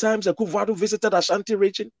many times Akufo-Addo visited Ashanti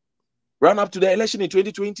region, ran up to the election in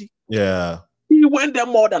 2020? Yeah. He went there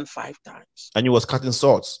more than 5 times. And he was cutting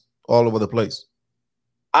swords all over the place.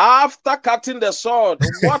 After cutting the sword,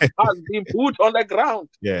 what has been put on the ground?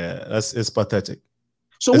 Yeah, it's pathetic.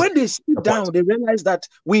 So when they sit down, they realize that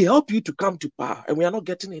we help you to come to power and we are not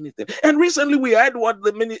getting anything. And recently we heard what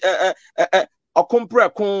the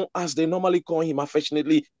Okompre, as they normally call him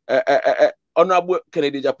affectionately, Honorable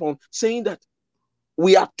Kennedy Japan, saying that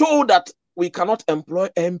we are told that we cannot employ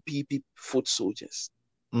MPP foot soldiers.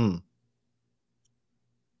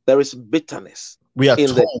 There is bitterness. We are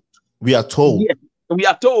told. We are told. Yes, we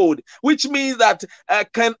are told, which means that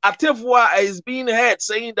Ken Atefua is being heard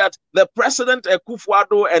saying that the president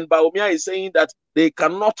Akufo-Addo and Bawumia is saying that they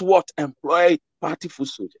cannot employ party foot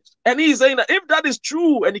soldiers. And he is saying that if that is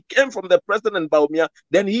true and it came from the president Bawumia,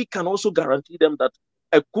 then he can also guarantee them that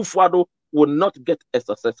Akufo-Addo will not get a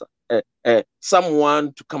successor,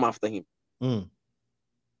 someone to come after him.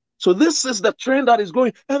 So this is the trend that is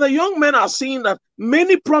going. And the young men are seeing that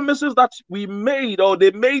many promises that we made or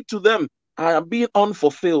they made to them are being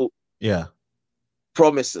unfulfilled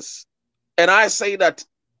promises. And I say that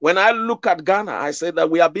when I look at Ghana, I say that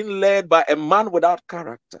we are being led by a man without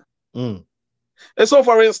character. And so,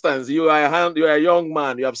 for instance, you are a young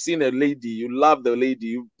man, you have seen a lady, you love the lady,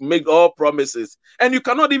 you make all promises, and you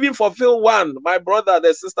cannot even fulfill one. My brother,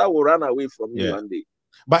 the sister will run away from you one day.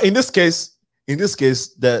 But in this case,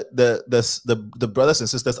 the brothers and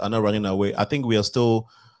sisters are not running away. I think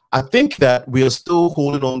that we are still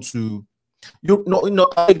holding on to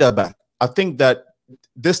I take that back. I think that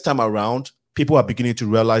this time around, people are beginning to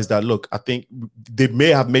realize that, look, I think they may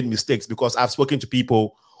have made mistakes because I've spoken to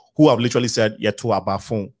people who have literally said, yeah, to our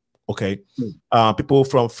phone. Okay. People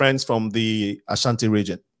friends from the Ashanti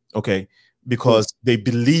region. Okay. Because they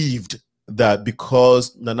believed that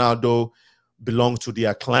because Nana Addo belongs to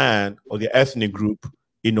their clan or their ethnic group,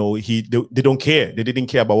 they don't care. They didn't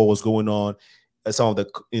care about what was going on. Some of the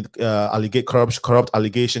corrupt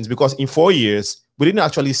allegations, because in 4 years we didn't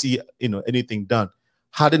actually see anything done.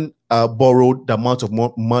 Hadn't borrowed the amount of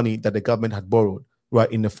money that the government had borrowed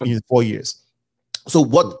in 4 years. So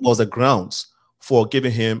what was the grounds for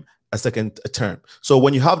giving him a second term? So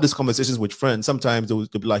when you have these conversations with friends, sometimes they'll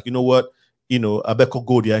be like, you know what, Abeko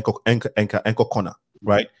Godia Enko Corner,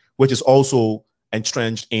 right? Which is also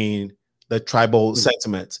entrenched in the tribal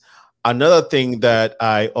sentiment. Another thing that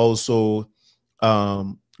I also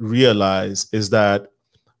realize is that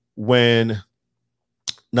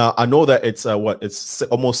now I know that it's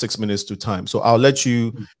almost 6 minutes to time, so I'll let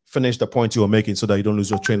you finish the point you were making so that you don't lose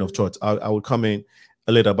your train of thought. I will come in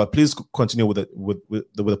later, but please continue with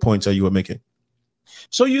the points that you were making.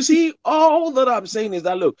 So you see, all that I'm saying is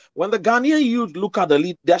that, look, when the Ghanaian youth look at the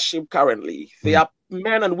leadership currently, they are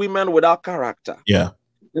men and women without character. Yeah.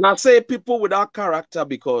 And I say people without character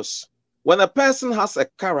because when a person has a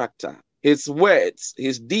character, his words,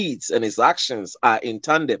 his deeds, and his actions are in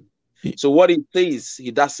tandem. So what he says,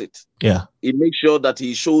 he does it. Yeah. He makes sure that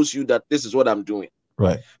he shows you that this is what I'm doing.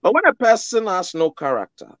 Right. But when a person has no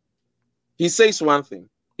character, he says one thing,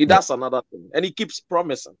 he does another thing, and he keeps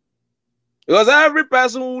promising. Because every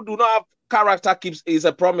person who do not have character is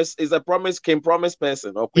a promise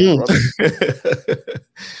person or queen promise.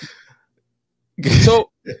 So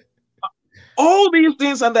all these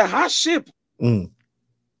things and the hardship, then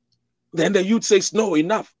the youth says, no,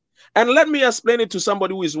 enough. And let me explain it to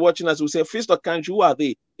somebody who is watching us who say, Feast of Country, who are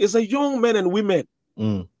they? It's the young men and women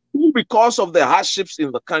who, because of the hardships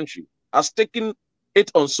in the country, has taken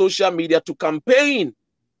it on social media to campaign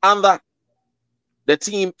under the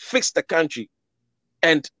team Fix the Country.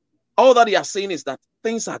 And all that they are saying is that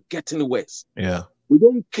things are getting worse. Yeah. We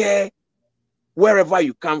don't care wherever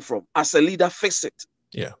you come from. As a leader, fix it.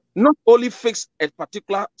 Yeah. Not only fix a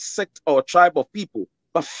particular sect or tribe of people,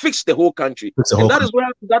 but fix the whole country.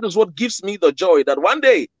 That is what gives me the joy that one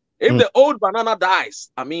day, if the old banana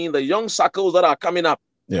dies, I mean, the young circles that are coming up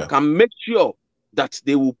can make sure that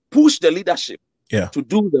they will push the leadership to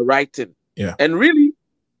do the right thing. Yeah. And really,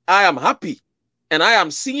 I am happy and I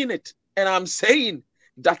am seeing it. And I'm saying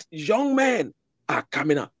that young men are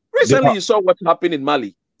coming up. Recently, you saw what happened in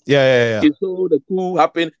Mali. Yeah. You saw the coup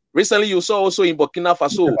happen. Recently, you saw also in Burkina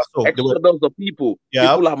Faso, exodus of people.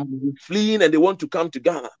 People are fleeing and they want to come to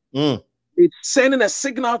Ghana. It's sending a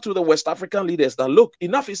signal to the West African leaders that, look,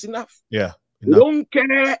 enough is enough. Yeah. We don't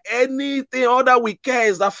care anything. All that we care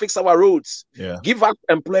is that fix our roads. Yeah. Give us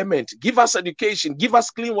employment. Give us education. Give us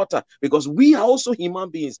clean water. Because we are also human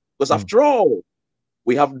beings. Because after all,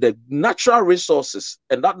 we have the natural resources.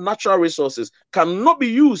 And that natural resources cannot be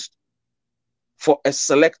used for a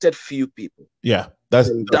selected few people. Yeah. That's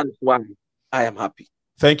why I am happy.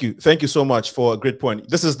 Thank you. Thank you so much for a great point.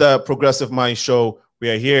 This is the Progressive Mind Show. We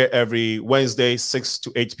are here every Wednesday, 6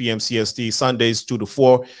 to 8 p.m. CST, Sundays 2 to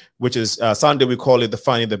 4, which is Sunday. We call it the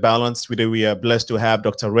Finding the Balance. Today we are blessed to have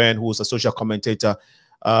Dr. Ren, who is a social commentator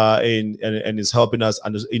and is helping us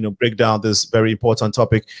and break down this very important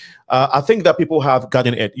topic. I think that people have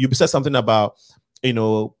gotten it. You said something about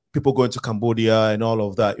people going to Cambodia and all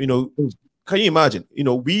of that. Can you imagine?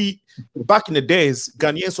 We back in the days,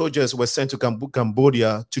 Ghanaian soldiers were sent to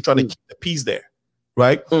Cambodia to try to keep the peace there,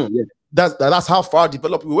 right? That's how far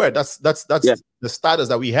developed we were. That's the status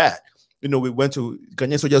that we had. We went to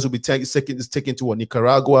Ghanaian soldiers would be taken to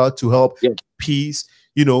Nicaragua to help peace.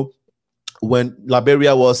 When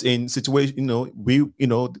Liberia was in situation,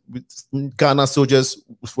 Ghana soldiers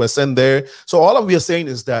were sent there. So all of we are saying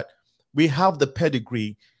is that we have the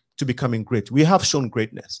pedigree to becoming great. We have shown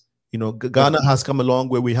greatness. Ghana has come along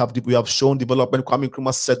where we have shown development. Kwame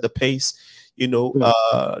Nkrumah set the pace.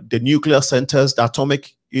 The nuclear centers, the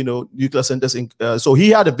atomic, nuclear centers. So he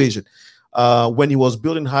had a vision. When he was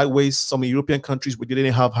building highways, some European countries, we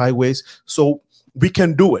didn't have highways. So we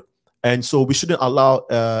can do it. And so we shouldn't allow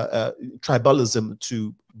tribalism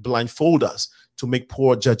to blindfold us, to make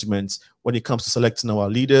poor judgments when it comes to selecting our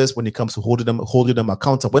leaders, when it comes to holding them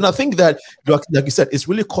accountable. And I think that, like you said, it's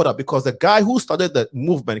really caught up because the guy who started the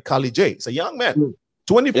movement, Kali J, is a young man,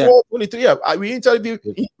 24, 23. We interviewed,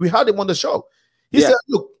 we had him on the show. He said,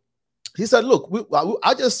 look,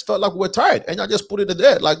 I just felt like we were tired and I just put it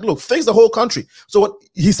there. Like, look, fix the whole country. So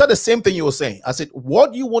he said the same thing you were saying. I said,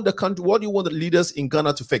 what do you want the country, what do you want the leaders in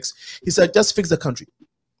Ghana to fix? He said, just fix the country.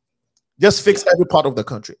 Just fix every part of the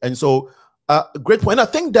country. And so, great point. And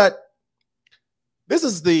I think that this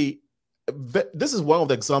is one of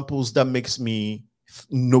the examples that makes me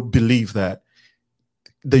believe that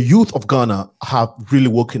the youth of Ghana have really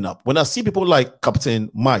woken up. When I see people like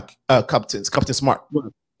Captain Smart,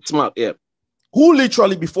 who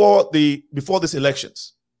literally before these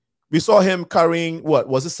elections, we saw him carrying what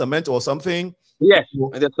was it, cement or something? Yes,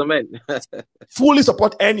 the cement. Fully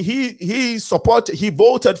support, and he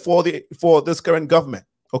voted for this current government.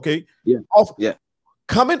 Okay,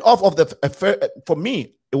 coming off of the for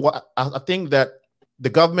me, I think that the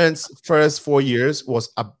government's first 4 years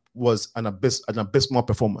was an abysmal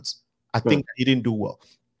performance. I think he didn't do well,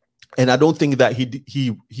 and I don't think that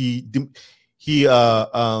he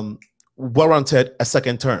warranted a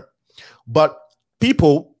second term. But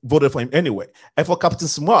people voted for him anyway, and for Captain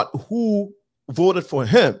Smart, who voted for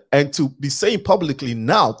him, and to be saying publicly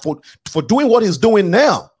now for doing what he's doing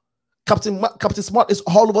now, Captain Smart is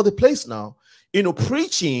all over the place now,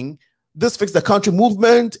 preaching this fix the country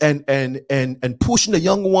movement and pushing the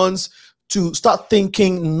young ones to start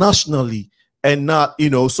thinking nationally and not,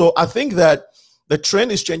 so I think that the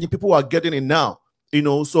trend is changing. People are getting it now,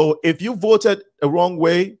 so if you voted a wrong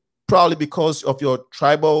way, probably because of your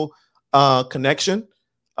tribal connection,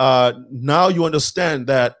 now you understand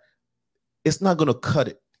that it's not going to cut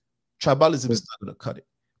it. Tribalism is not going to cut it,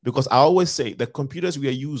 because I always say the computers we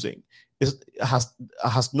are using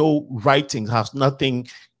has no writing, has nothing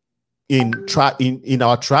in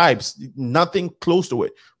our tribes, nothing close to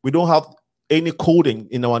it. We don't have any coding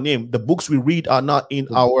in our name. The books we read are not in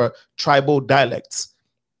our tribal dialects.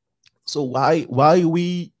 So why are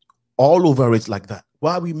we all over it like that?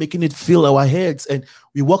 Why are we making it fill our heads and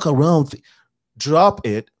we walk around? Drop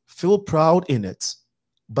it, feel proud in it,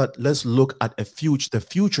 but let's look at the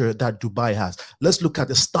future that Dubai has. Let's look at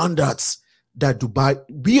the standards that Dubai,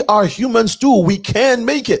 we are humans too. We can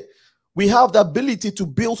make it. We have the ability to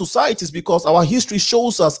build societies because our history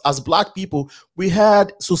shows us as Black people, we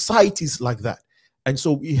had societies like that. And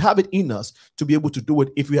so we have it in us to be able to do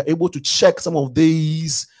it if we are able to check some of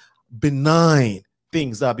these benign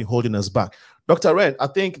things that have been holding us back. Dr. Ren, I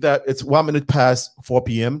think that it's 1 minute past 4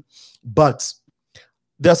 p.m., but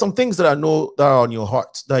there are some things that I know that are on your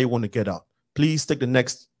heart that you want to get out. Please take the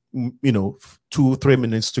next 2-3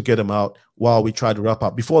 minutes to get them out while we try to wrap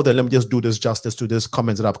up. Before then, let me just do this justice to this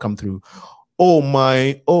comments that have come through. Oh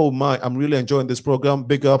my, I'm really enjoying this program.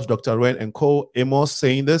 Big ups, Dr. Ren and Co. Amos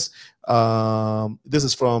saying this. This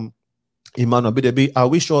is from Emmanuel Bidebi. Are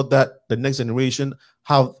we sure that the next generation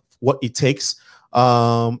have what it takes?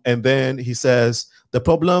 And then he says, the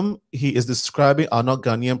problem he is describing are not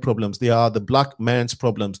Ghanaian problems. They are the Black man's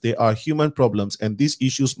problems. They are human problems. And these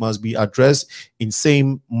issues must be addressed in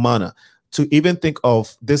same manner. To even think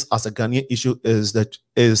of this as a Ghanaian issue is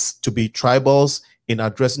to be tribals in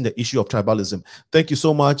addressing the issue of tribalism. Thank you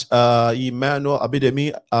so much, Emmanuel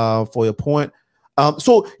Abidemi, for your point.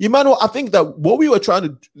 So, Emmanuel, I think that what we were trying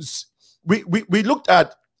to, we looked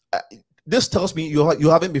at, this tells me you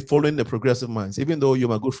haven't been following the progressive minds, even though you're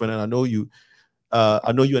my good friend and I know you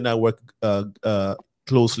and I work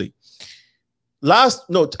closely. A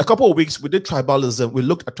couple of weeks we did tribalism. We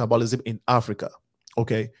looked at tribalism in Africa.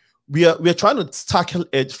 Okay, we are trying to tackle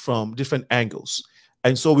it from different angles,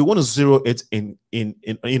 and so we want to zero it in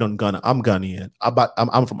on Ghana. I'm Ghanaian, but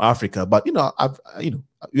I'm from Africa. But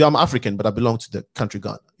I'm African, but I belong to the country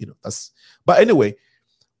Ghana. But anyway.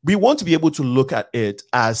 We want to be able to look at it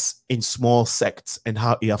as in small sects and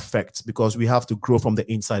how it affects, because we have to grow from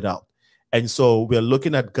the inside out. And so we're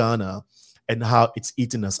looking at Ghana and how it's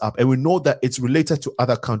eating us up. And we know that it's related to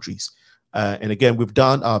other countries. And again, we've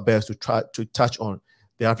done our best to try to touch on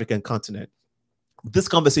the African continent. These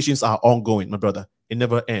conversations are ongoing, my brother. It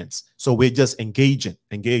never ends. So we're just engaging,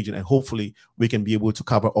 and hopefully we can be able to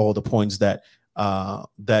cover all the points that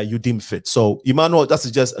you deem fit. So, Emmanuel, that's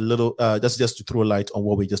just a little, that's just to throw light on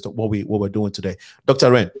what we're doing today. Dr.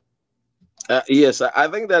 Ren. Yes, I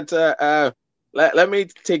think that let me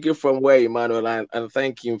take you from where Emmanuel and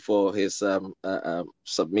thank him for his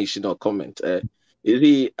submission or comment.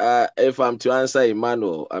 If I'm to answer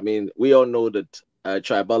Emmanuel, I mean, we all know that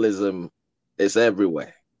tribalism is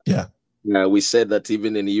everywhere. Yeah. We said that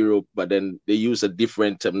even in Europe, but then they use a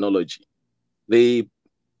different terminology. They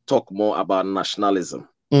talk more about nationalism.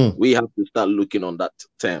 We have to start looking on that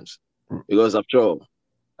terms, because after all,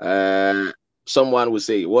 someone will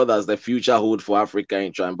say, what does the future hold for Africa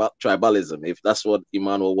in tribalism? If that's what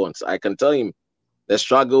Emmanuel wants, I can tell him the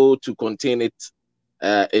struggle to contain it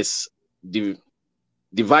is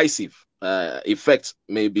divisive. Effects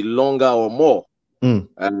may be longer or more,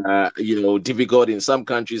 difficult in some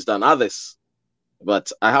countries than others.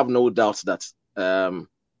 But I have no doubt that that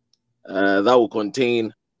will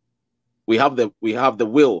contain. We have the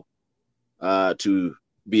will to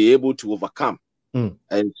be able to overcome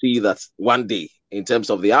and see that one day, in terms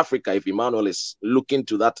of the Africa, if Emmanuel is looking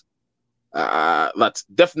to that, that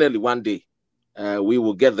definitely one day we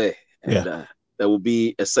will get there, and there will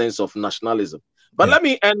be a sense of nationalism. But let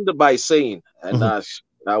me end by saying, and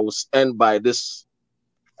I will end by this.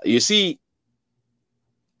 You see,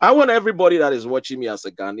 I want everybody that is watching me as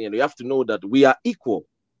a Ghanaian, you have to know that we are equal.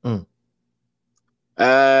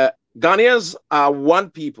 Ghanaians are one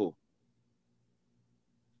people.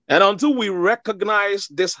 And until we recognize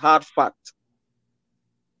this hard fact,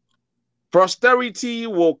 prosperity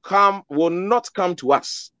will not come to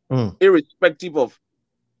us, irrespective of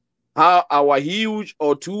how our huge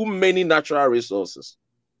or too many natural resources.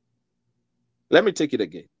 Let me take it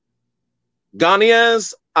again.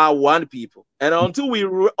 Ghanaians are one people. And until we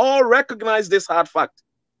all recognize this hard fact,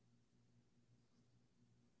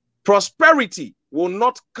 prosperity will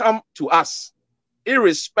not come to us,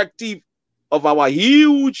 irrespective of our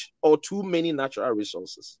huge or too many natural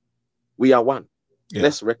resources. We are one.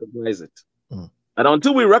 Let's recognize it. And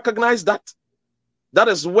until we recognize that, that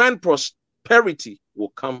is when prosperity will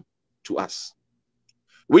come to us.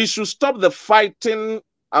 We should stop the fighting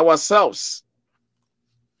ourselves,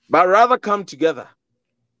 but rather come together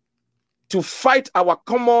to fight our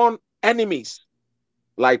common enemies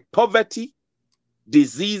like poverty,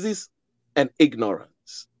 diseases, and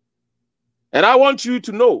ignorance. And I want you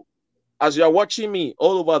to know, as you are watching me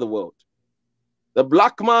all over the world, the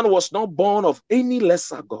black man was not born of any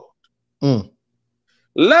lesser God.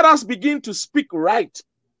 Let us begin to speak right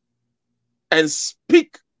and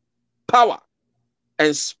speak power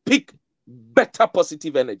and speak better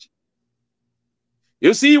positive energy.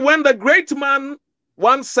 You see, when the great man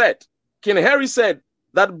once said, King Henry said,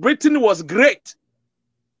 that Britain was great,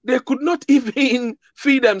 they could not even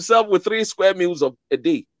feed themselves with 3 square meals of a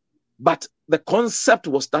day. But the concept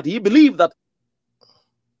was that he believed that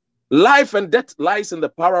life and death lies in the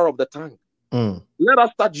power of the tongue. Let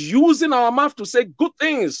us start using our mouth to say good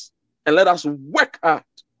things, and let us work hard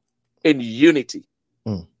in unity.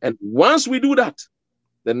 And once we do that,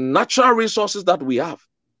 the natural resources that we have,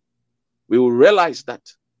 we will realize that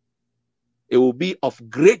it will be of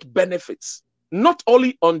great benefits, not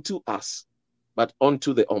only unto us, but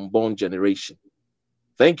unto the unborn generation.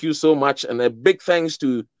 Thank you so much. And a big thanks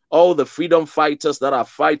to all the freedom fighters that are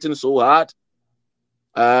fighting so hard.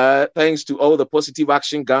 Thanks to all the Positive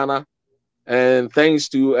Action Ghana, and thanks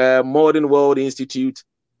to Modern World Institute,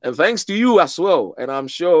 and thanks to you as well. And I'm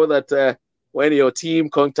sure that when your team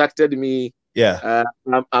contacted me,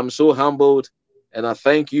 I'm so humbled, and I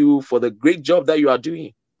thank you for the great job that you are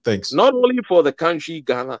doing. Thanks. Not only for the country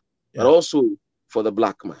Ghana, but also for the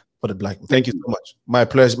black man. For the black man. Thank you so much. My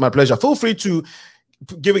pleasure. My pleasure. Feel free to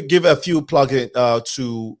give a few plug-in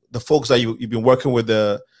to the folks that you've been working with,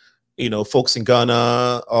 the folks in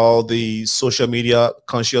Ghana, all the social media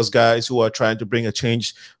conscious guys who are trying to bring a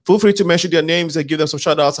change. Feel free to mention their names and give them some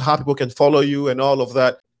shout outs, how people can follow you and all of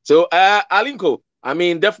that. So Alinko, I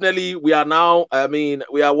mean, definitely we are now,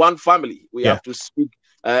 we are one family. We have to speak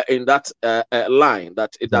in that line,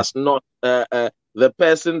 that it does not, the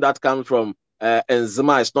person that comes from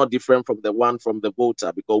Nzima is not different from the one from the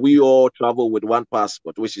Volta, because we all travel with one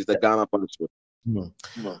passport, which is the Ghana passport.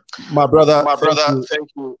 My brother, thank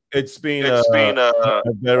you. It's been a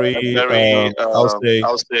very I'll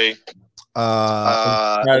say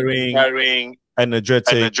inspiring,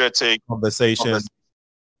 energetic conversation.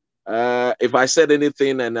 If I said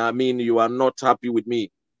anything and you are not happy with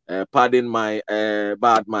me, pardon my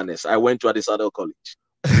bad manners. I went to Adisado College.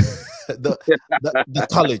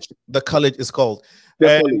 the college is called.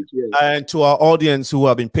 And to our audience who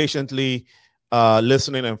have been patiently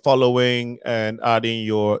listening and following and adding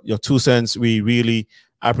your 2 cents, we really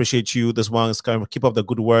appreciate you. This one's kind of keep up the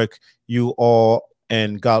good work, you all,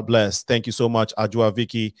 and God bless. Thank you so much, Ajua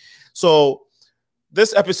Vicky. So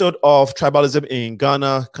this episode of Tribalism in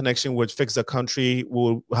Ghana, connection with Fix the Country,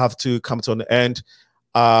 will have to come to an end.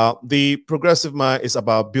 The Progressive Mind is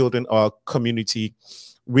about building our community.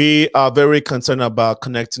 We are very concerned about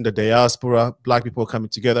connecting the diaspora, Black people coming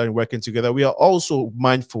together and working together. We are also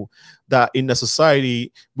mindful that in a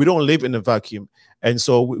society, we don't live in a vacuum. And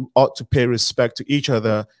so we ought to pay respect to each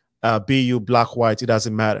other, be you Black, white, it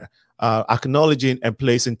doesn't matter. Acknowledging and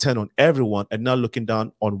placing 10 on everyone and not looking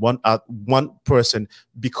down on one person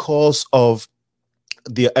because of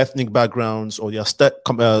their ethnic backgrounds or their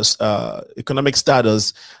economic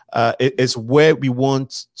status is where we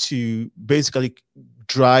want to basically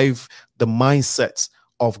drive the mindsets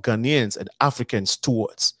of Ghanaians and Africans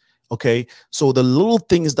towards. Okay, so the little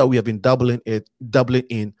things that we have been doubling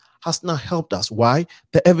in has not helped us. Why?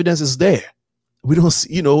 The evidence is there. We don't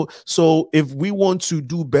see, so if we want to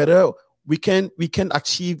do better, we can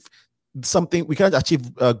achieve something. We can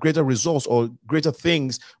achieve greater results or greater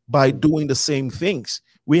things by doing the same things.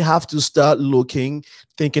 We have to start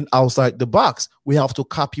thinking outside the box. We have to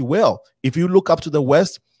copy well. If you look up to the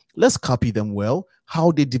West, let's copy them well,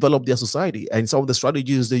 how they develop their society and some of the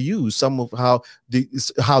strategies they use, some of how they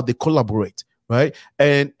collaborate, right?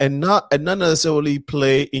 And not necessarily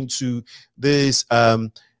play into this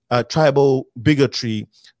tribal bigotry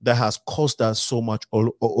that has cost us so much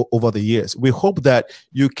over the years. We hope that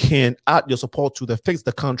you can add your support to the Fix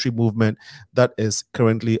the Country movement that is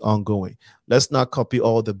currently ongoing. Let's not copy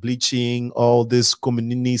all the bleaching, all this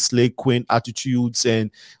Komunini slave queen attitudes, and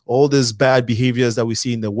all these bad behaviors that we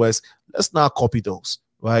see in the West. Let's not copy those,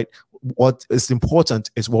 right? What is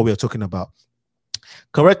important is what we are talking about.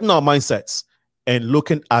 Correcting our mindsets and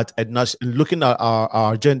looking at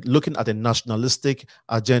our agenda, looking at a nationalistic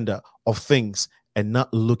agenda of things, and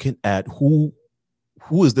not looking at who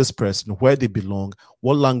is this person, where they belong,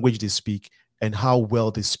 what language they speak, and how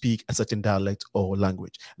well they speak a certain dialect or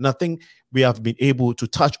language. And I think we have been able to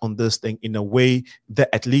touch on this thing in a way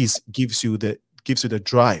that at least gives you the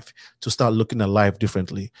drive to start looking at life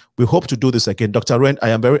differently. We hope to do this again. Dr. Rent, I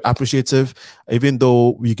am very appreciative. Even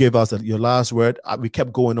though you gave us your last word, we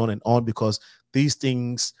kept going on and on because these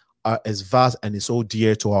things are as vast and it's so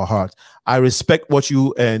dear to our heart. I respect what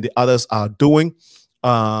you and the others are doing.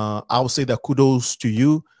 I'll say that kudos to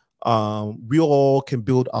you. We all can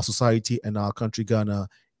build our society and our country, Ghana,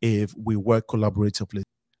 if we work collaboratively.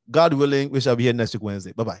 God willing, we shall be here next week,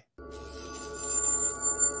 Wednesday. Bye-bye.